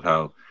character. I love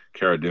how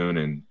Cara Dune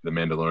and The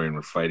Mandalorian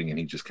were fighting, and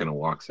he just kind of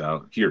walks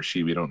out. He or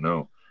she, we don't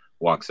know,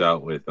 walks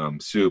out with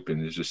soup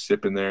and is just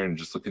sipping there and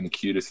just looking the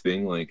cutest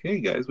thing, like, hey,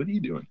 guys, what are you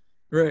doing?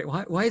 Right.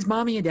 Why is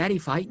mommy and daddy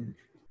fighting?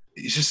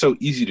 He's just so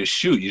easy to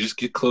shoot. You just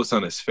get close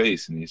on his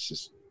face, and he's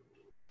just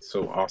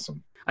so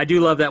awesome. I do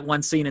love that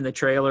one scene in the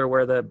trailer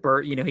where the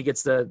bird, he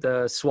gets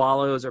the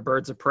swallows or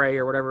birds of prey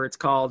or whatever it's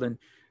called, and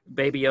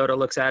Baby Yoda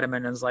looks at him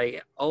and is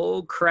like,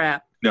 oh,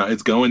 crap. No,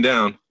 it's going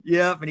down.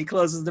 Yep, and he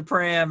closes the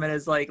pram and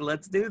is like,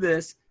 let's do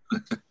this.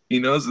 He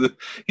knows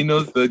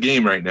the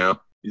game right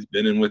now. He's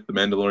been in with The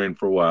Mandalorian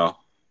for a while.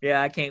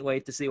 Yeah, I can't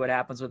wait to see what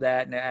happens with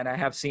that. And I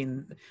have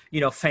seen,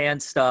 fan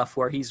stuff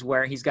where he's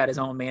got his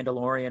own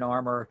Mandalorian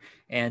armor.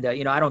 And,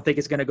 I don't think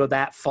it's going to go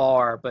that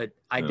far, but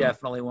I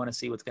definitely want to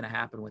see what's going to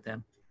happen with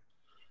him.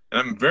 And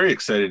I'm very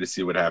excited to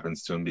see what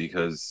happens to him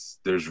because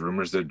there's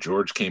rumors that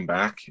George came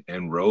back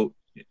and wrote,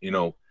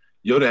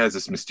 Yoda has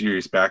this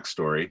mysterious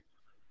backstory,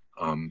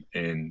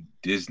 and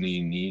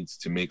Disney needs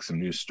to make some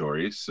new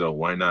stories. So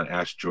why not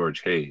ask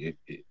George, hey,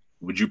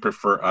 would you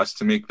prefer us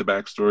to make the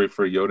backstory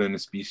for Yoda and the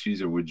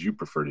species, or would you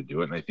prefer to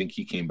do it? And I think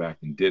he came back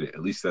and did it.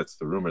 At least that's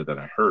the rumor that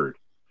I heard.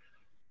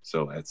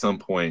 So at some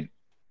point,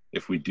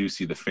 if we do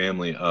see the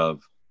family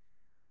of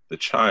the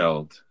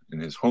child in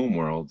his home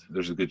world,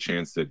 there's a good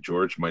chance that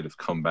George might have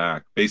come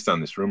back. Based on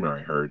this rumor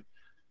I heard,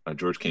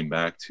 George came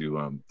back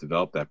to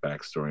develop that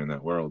backstory in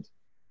that world.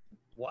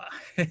 Wow.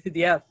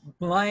 Yeah,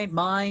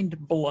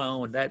 mind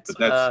blown. That's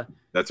a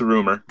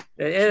rumor.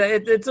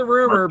 It's a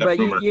rumor, but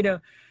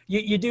rumor.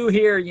 You do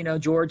hear,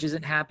 George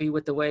isn't happy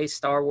with the way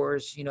Star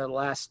Wars,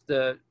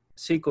 the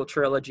sequel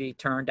trilogy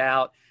turned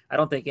out. I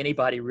don't think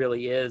anybody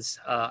really is.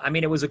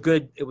 It was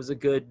a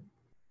good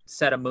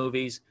set of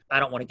movies. I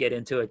don't want to get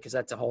into it because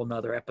that's a whole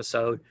nother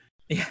episode.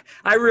 Yeah,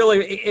 I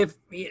really,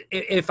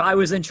 if I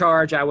was in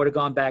charge, I would have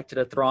gone back to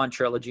the Thrawn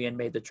trilogy and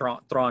made the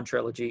Thrawn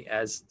trilogy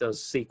as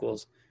those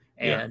sequels.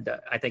 And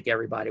I think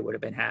everybody would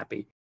have been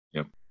happy.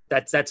 Yep.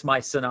 That's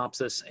my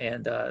synopsis,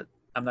 and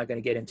I'm not going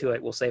to get into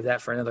it. We'll save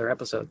that for another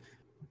episode.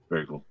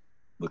 Very cool.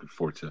 Looking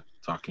forward to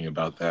talking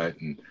about that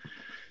and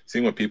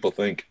seeing what people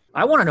think.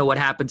 I want to know what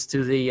happens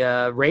to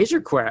the Razor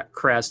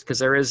Crest, because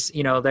there is,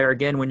 there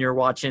again, when you're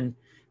watching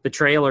the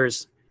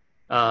trailers,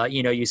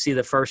 you see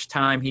the first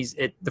time you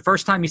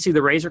see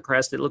the Razor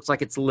Crest, it looks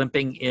like it's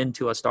limping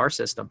into a star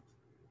system.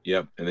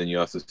 Yep, and then you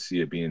also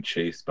see it being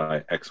chased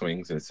by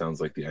X-Wings, and it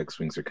sounds like the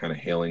X-Wings are kind of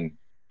hailing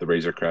the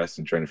Razor Crest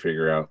and trying to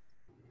figure out,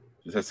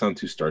 does that sound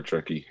too Star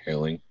Trek-y,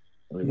 hailing?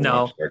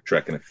 No. Star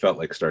Trek, and it felt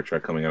like Star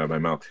Trek coming out of my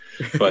mouth.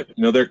 But,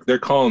 they're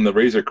calling the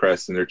Razor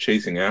Crest, and they're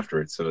chasing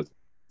after it, so is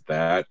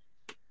that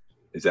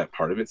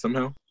part of it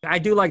somehow? I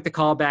do like the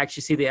callbacks.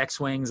 You see the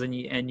X-Wings, and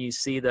you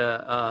see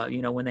the,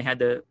 when they had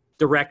the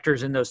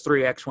directors in those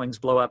 3 X-Wings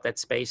blow up that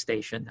space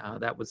station.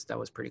 That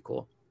was pretty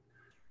cool.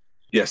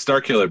 Yeah,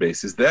 Starkiller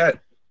Base. Is that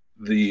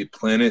the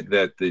planet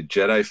that the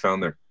Jedi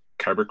found their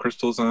kyber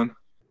crystals on?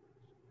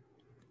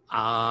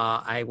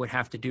 I would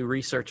have to do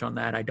research on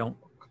that. I don't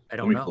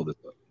know. Pull this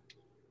up.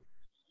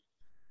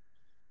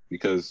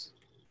 Because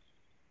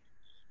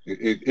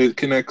it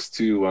connects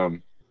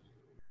to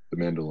the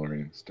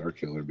Mandalorian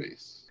Starkiller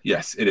Base.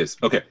 Yes, it is.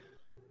 Okay.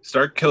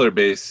 Starkiller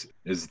Base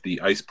is the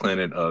ice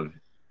planet of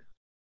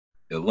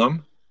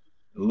Ilum,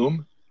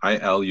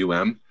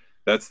 I-L-U-M.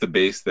 That's the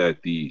base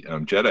that the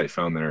Jedi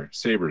found their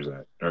sabers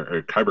at,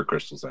 or kyber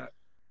crystals at.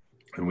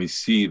 And we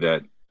see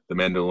that the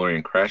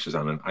Mandalorian crashes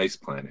on an ice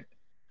planet.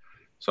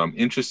 So I'm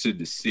interested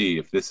to see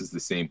if this is the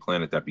same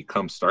planet that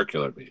becomes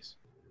Starkiller Base.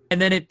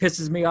 And then it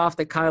pisses me off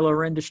that Kylo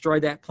Ren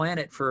destroyed that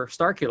planet for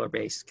Starkiller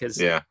Base.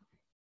 Because,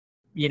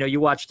 you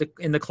watch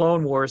in the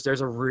Clone Wars,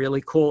 there's a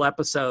really cool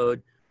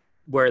episode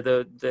where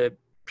the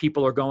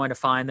people are going to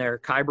find their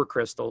kyber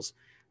crystals.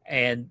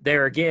 And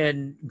there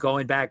again,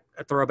 going back,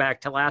 a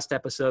throwback to last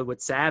episode with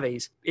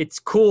Savi's, it's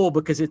cool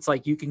because it's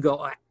like you can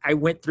go, I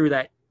went through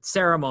that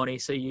ceremony,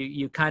 so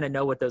you kind of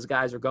know what those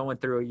guys are going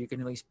through, or you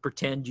can at least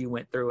pretend you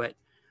went through it.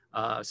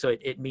 So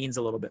it means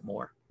a little bit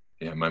more.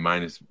 Yeah, my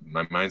mind's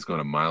going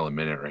a mile a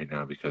minute right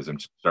now because I'm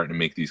starting to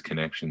make these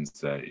connections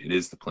that it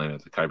is the planet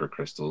of the kyber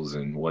crystals,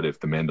 and what if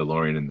the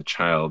Mandalorian and the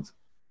child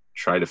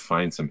try to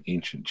find some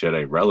ancient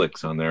Jedi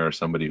relics on there or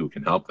somebody who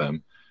can help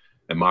them,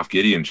 and Moff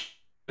Gideon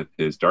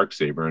his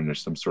Darksaber, and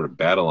there's some sort of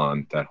battle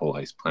on that whole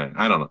ice planet.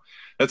 I don't know.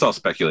 That's all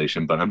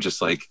speculation, but I'm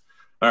just like,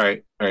 all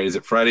right, is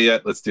it Friday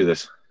yet? Let's do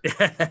this.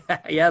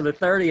 Yeah, the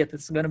 30th.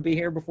 It's going to be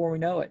here before we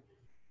know it.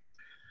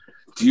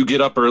 Do you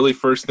get up early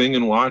first thing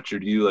and watch, or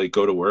do you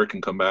go to work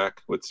and come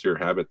back? What's your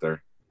habit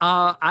there?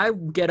 I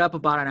get up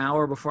about an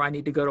hour before I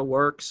need to go to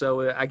work.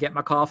 So I get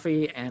my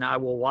coffee and I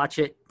will watch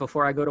it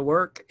before I go to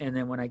work. And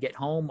then when I get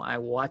home, I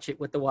watch it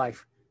with the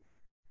wife.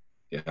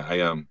 Yeah,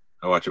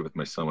 I watch it with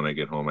my son when I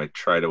get home. I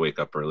try to wake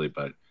up early,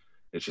 but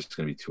it's just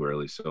going to be too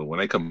early. So when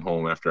I come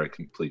home after I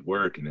complete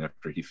work and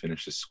after he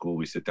finishes school,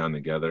 we sit down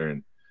together,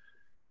 and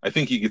I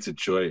think he gets a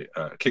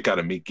kick out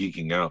of me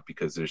geeking out,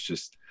 because there's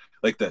just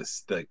like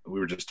this, that we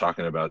were just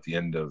talking about the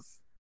end of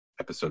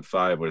episode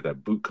 5 where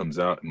that boot comes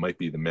out. It might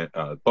be the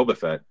Boba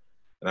Fett.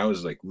 And I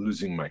was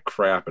losing my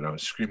crap, and I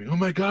was screaming, oh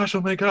my gosh.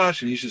 And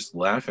he's just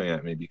laughing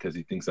at me because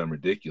he thinks I'm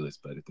ridiculous.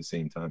 But at the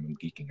same time, I'm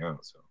geeking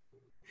out. So.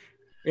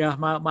 Yeah,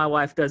 my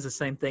wife does the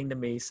same thing to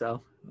me.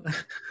 So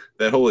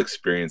that whole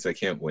experience, I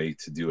can't wait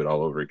to do it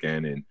all over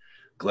again. And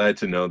glad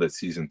to know that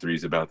season 3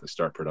 is about to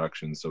start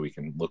production, so we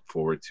can look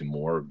forward to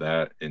more of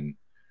that in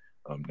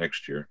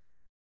next year.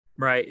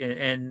 Right.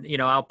 And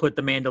I'll put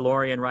The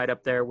Mandalorian right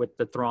up there with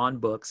the Thrawn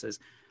books.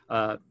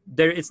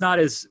 It's not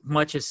as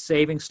much as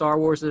saving Star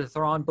Wars as the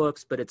Thrawn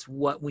books, but it's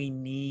what we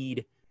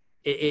need.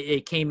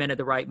 It came in at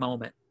the right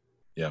moment.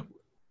 Yeah.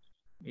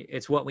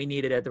 It's what we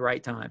needed at the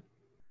right time.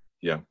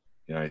 Yeah.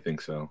 Yeah, I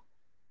think so.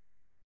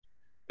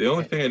 The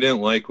only thing I didn't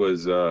like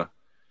was the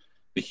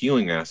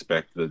healing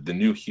aspect,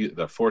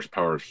 the force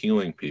power of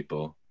healing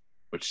people,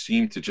 which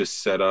seemed to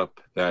just set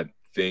up that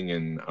thing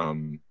in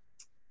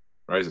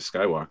Rise of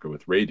Skywalker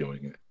with Rey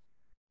doing it.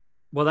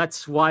 Well,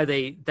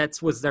 that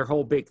was their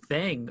whole big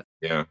thing.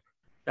 Yeah.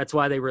 That's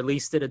why they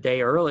released it a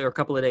day early or a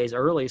couple of days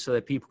early so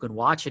that people can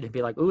watch it and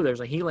be like, ooh,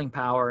 there's a healing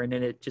power. And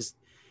then it's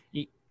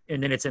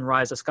in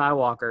Rise of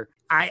Skywalker.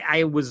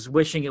 I was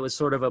wishing it was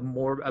sort of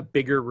a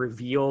bigger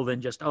reveal than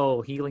just,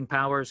 oh, healing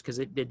powers, because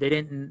they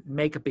didn't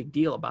make a big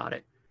deal about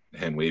it. The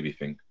hand wavy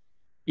thing.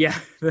 Yeah.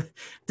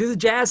 Do the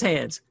jazz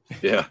hands.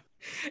 Yeah.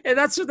 And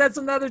that's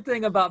another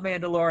thing about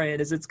Mandalorian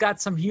is it's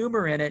got some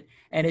humor in it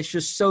and it's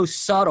just so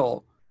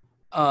subtle.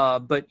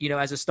 But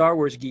as a Star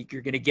Wars geek,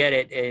 you're going to get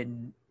it.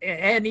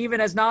 And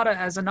even as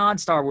a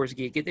non-Star Wars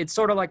geek, it's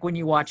sort of like when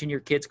you watching your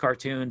kids'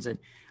 cartoons and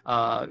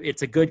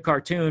it's a good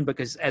cartoon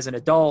because as an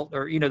adult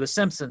or, The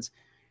Simpsons,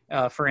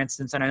 for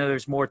instance, and I know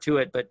there's more to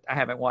it, but I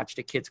haven't watched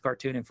a kid's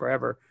cartoon in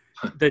forever.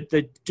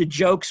 The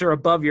jokes are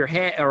above your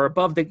head or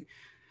above the,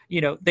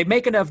 they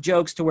make enough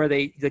jokes to where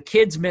the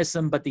kids miss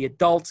them, but the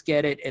adults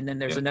get it. And then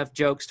there's enough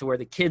jokes to where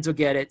the kids will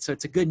get it. So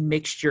it's a good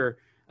mixture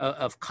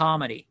of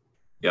comedy.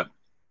 Yep.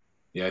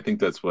 Yeah, I think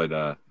that's what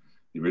the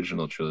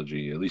original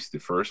trilogy, at least the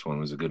first one,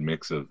 was a good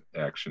mix of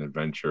action,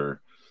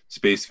 adventure,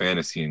 space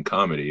fantasy, and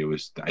comedy.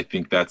 I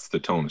think that's the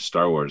tone of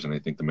Star Wars, and I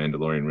think The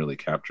Mandalorian really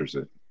captures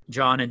it.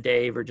 John and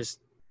Dave are just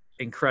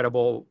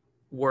incredible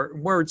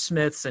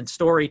wordsmiths and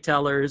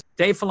storytellers.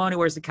 Dave Filoni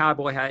wears the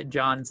cowboy hat, and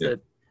John's the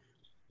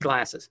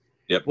glasses.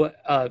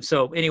 Yep.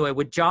 So anyway,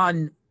 with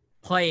John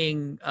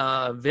playing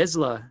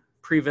Vizsla,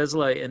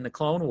 pre-Vizsla in the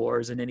Clone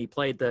Wars, and then he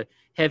played the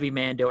Heavy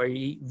Mando, or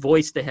he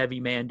voiced the Heavy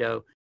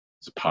Mando.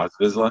 Is it Paz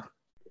Vizsla?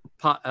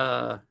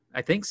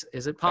 I think,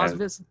 is it Paz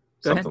Vizsla?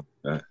 Go ahead. Like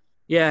that.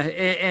 Yeah,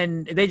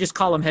 and they just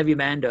call him Heavy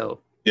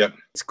Mando. Yep.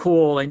 It's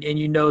cool, and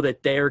that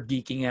they're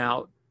geeking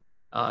out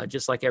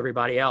just like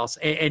everybody else.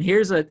 And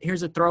here's a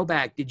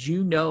throwback. Did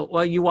you know,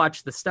 well, you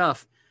watched the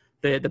stuff,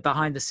 the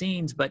behind the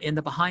scenes, but in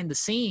the behind the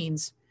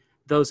scenes,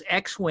 those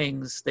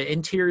X-Wings, the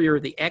interior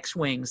of the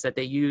X-Wings that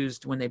they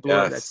used when they blew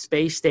up that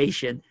space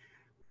station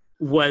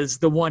was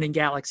the one in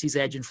Galaxy's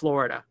Edge in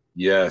Florida.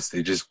 Yes,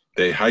 they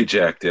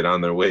hijacked it on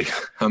the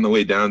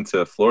way down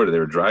to Florida. They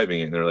were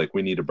driving it, and they're like,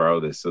 "We need to borrow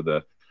this." So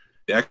the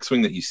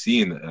X-Wing that you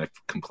see, and I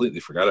completely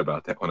forgot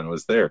about that when I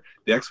was there.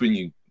 The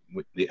X-Wing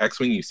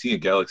you see in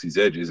Galaxy's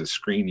Edge is a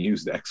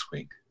screen-used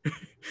X-Wing.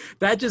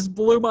 That just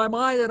blew my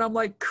mind, and I'm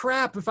like,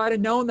 crap, if I'd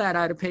have known that,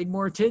 I'd have paid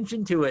more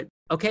attention to it.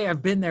 Okay,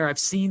 I've been there. I've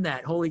seen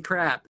that. Holy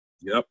crap.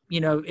 Yep.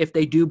 If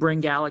they do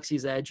bring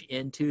Galaxy's Edge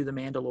into The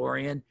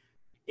Mandalorian,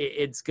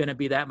 it's going to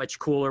be that much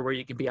cooler where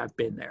you can be, I've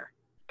been there.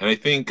 And I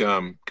think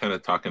kind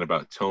of talking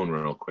about tone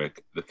real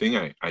quick, the thing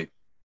I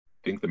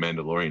think The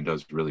Mandalorian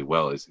does really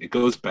well is it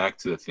goes back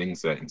to the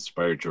things that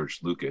inspired George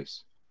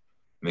Lucas.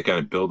 And they kind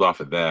of build off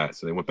of that.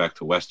 So they went back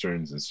to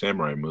Westerns and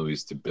samurai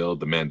movies to build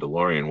The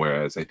Mandalorian,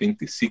 whereas I think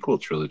the sequel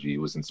trilogy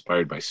was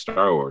inspired by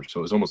Star Wars. So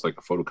it was almost like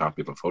a photocopy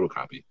of a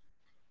photocopy.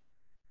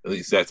 At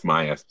least that's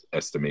my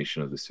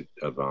estimation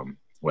of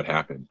what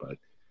happened. But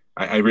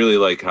I really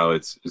like how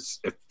it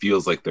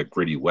feels like the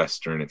gritty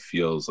Western. It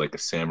feels like a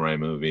samurai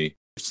movie.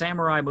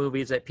 Samurai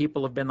movies that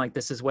people have been like,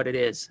 this is what it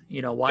is.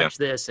 Watch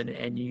this,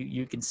 and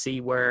you can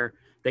see where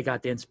they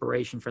got the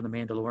inspiration for The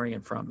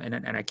Mandalorian from.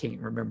 And I can't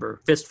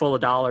remember. Fistful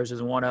of Dollars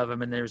is one of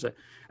them. And there's a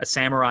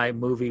samurai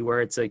movie where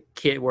it's a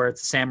kid, where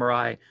it's a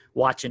samurai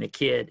watching a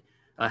kid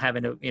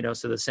having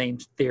so the same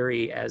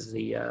theory as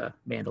the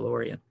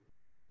Mandalorian.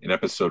 In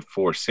episode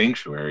 4,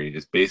 Sanctuary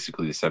is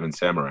basically the Seven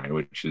Samurai,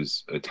 which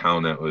is a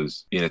town that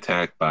was being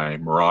attacked by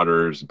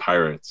marauders and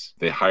pirates.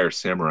 They hire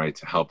samurai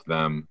to help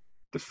them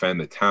defend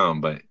the town,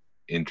 but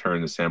in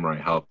turn, the samurai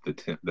help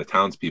the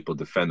townspeople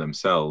defend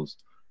themselves.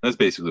 That's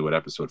basically what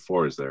episode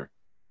 4 is there.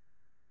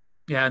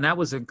 Yeah, and that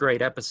was a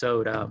great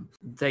episode.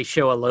 They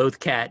show a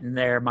Lothcat in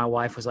there. My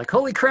wife was like,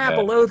 holy crap,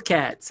 a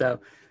Lothcat. So,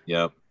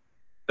 yep.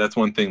 That's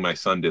one thing my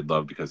son did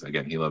love because,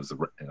 again, he loves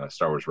the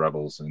Star Wars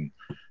Rebels and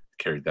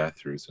carried that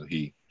through. So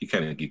he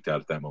kind of geeked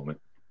out at that moment.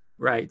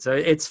 Right. So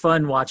it's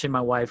fun watching my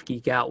wife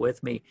geek out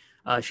with me.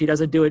 She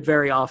doesn't do it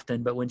very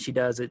often, but when she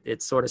does,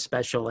 it's sort of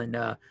special.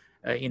 And,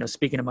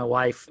 speaking of my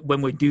wife,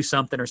 when we do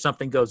something or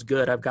something goes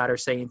good, I've got her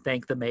saying,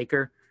 thank the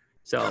maker.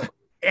 So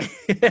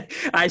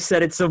I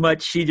said it so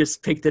much, she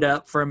just picked it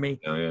up from me.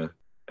 Oh, yeah.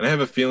 And I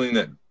have a feeling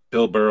that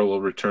Bill Burr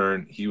will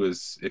return. If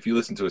you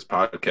listen to his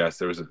podcast,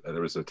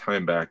 there was a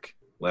time back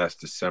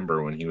last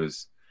December when he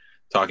was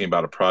talking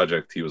about a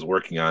project he was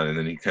working on, and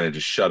then he kind of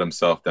just shut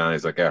himself down.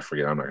 He's like,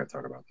 forget it. I'm not going to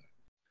talk about that.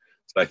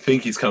 So I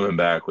think he's coming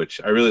back, which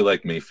I really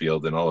like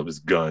Mayfield and all of his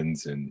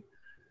guns, and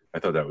I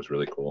thought that was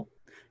really cool.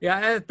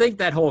 Yeah, I think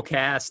that whole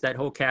cast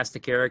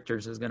of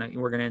characters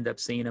we're gonna end up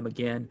seeing them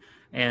again.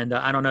 And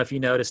I don't know if you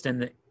noticed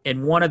in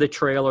one of the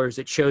trailers,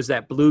 it shows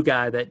that blue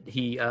guy that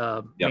he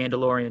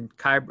Mandalorian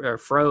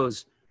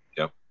froze.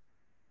 Yep.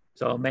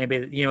 So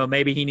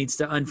maybe he needs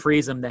to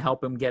unfreeze him to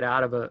help him get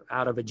out of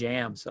a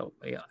jam. So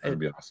yeah, that'd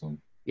be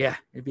awesome. Yeah,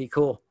 it'd be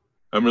cool.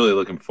 I'm really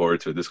looking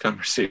forward to it. This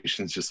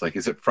conversation's just like,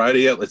 is it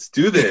Friday yet? Let's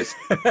do this.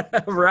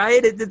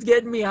 Right? It's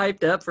getting me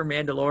hyped up for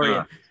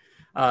Mandalorian.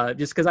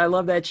 Just because I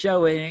love that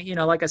show. And,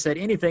 like I said,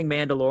 anything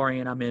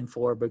Mandalorian I'm in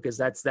for, because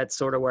that's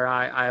sort of where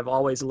I've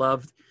always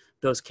loved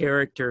those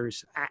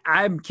characters.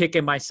 I'm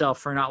kicking myself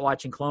for not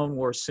watching Clone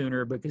Wars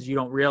sooner, because you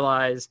don't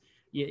realize,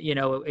 you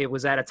know, it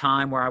was at a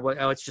time where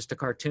it's just a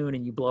cartoon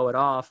and you blow it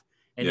off.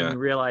 And then you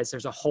realize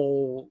there's a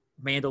whole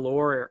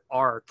Mandalore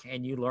arc,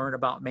 and you learn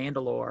about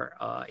Mandalore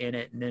in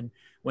it. And then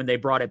when they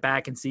brought it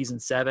back in season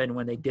 7,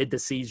 when they did the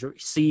siege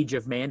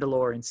of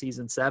Mandalore in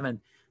season 7,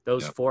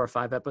 those 4 or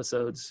 5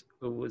 episodes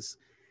was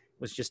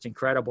just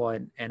incredible.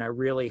 And I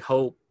really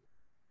hope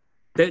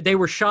they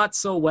were shot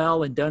so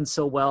well and done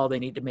so well. They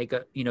need to make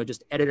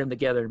just edit them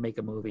together and make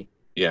a movie.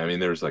 Yeah, I mean,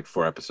 there's like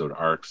 4 episode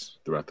arcs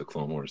throughout the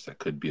Clone Wars that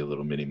could be a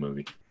little mini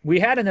movie. We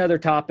had another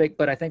topic,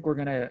 but I think we'll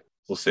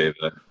save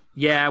that.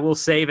 Yeah, we'll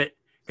save it,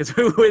 because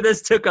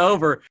this took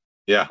over.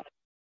 Yeah.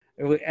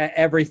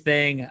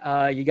 Everything.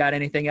 You got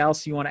anything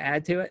else you want to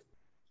add to it?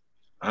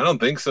 I don't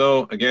think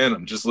so. Again,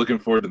 I'm just looking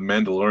forward to The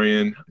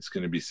Mandalorian. It's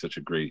going to be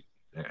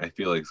I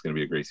feel like it's going to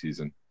be a great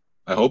season.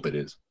 I hope it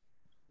is.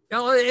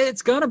 No,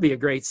 it's going to be a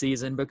great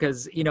season,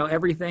 because,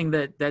 everything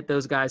that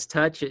those guys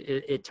touch,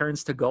 it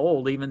turns to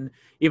gold. Even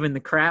the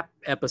crap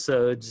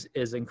episodes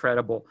is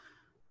incredible.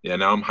 Yeah,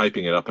 now I'm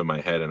hyping it up in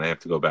my head, and I have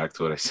to go back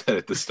to what I said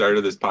at the start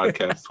of this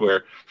podcast,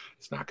 where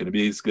it's not going to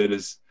be as good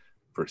as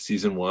for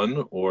season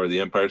 1 or The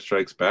Empire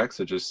Strikes Back.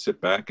 So just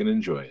sit back and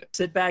enjoy it.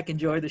 Sit back,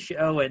 enjoy the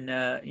show, and,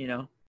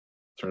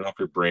 turn off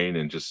your brain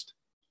and just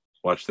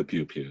watch the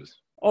pew-pews.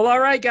 Well, all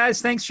right,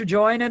 guys. Thanks for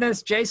joining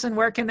us. Jason,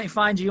 where can they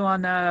find you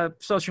on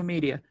social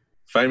media?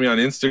 Find me on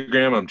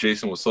Instagram. I'm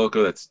Jason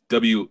Wasulko. That's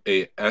Wasulko.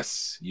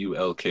 You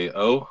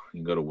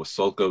can go to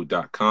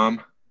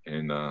wasulko.com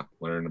and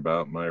learn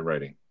about my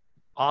writing.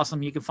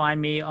 Awesome. You can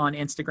find me on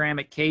Instagram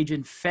at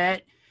Cajun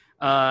Fett.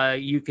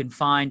 You can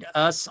find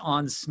us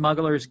on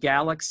Smugglers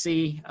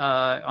Galaxy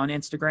on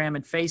Instagram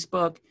and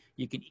Facebook.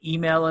 You can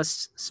email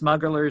us,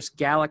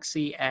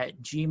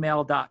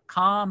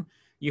 smugglersgalaxy@gmail.com.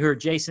 You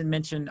heard Jason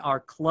mention our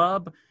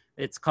club.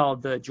 It's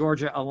called the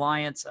Georgia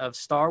Alliance of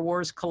Star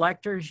Wars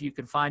Collectors. You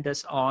can find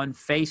us on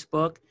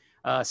Facebook.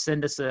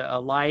 Send us a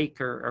like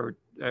or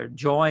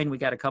join. We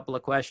got a couple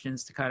of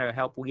questions to kind of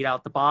help weed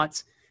out the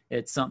bots.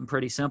 It's something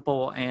pretty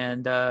simple.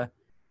 And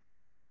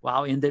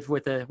I'll end it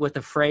with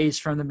a phrase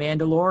from The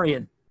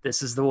Mandalorian.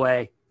 This is the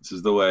way. This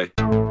is the way.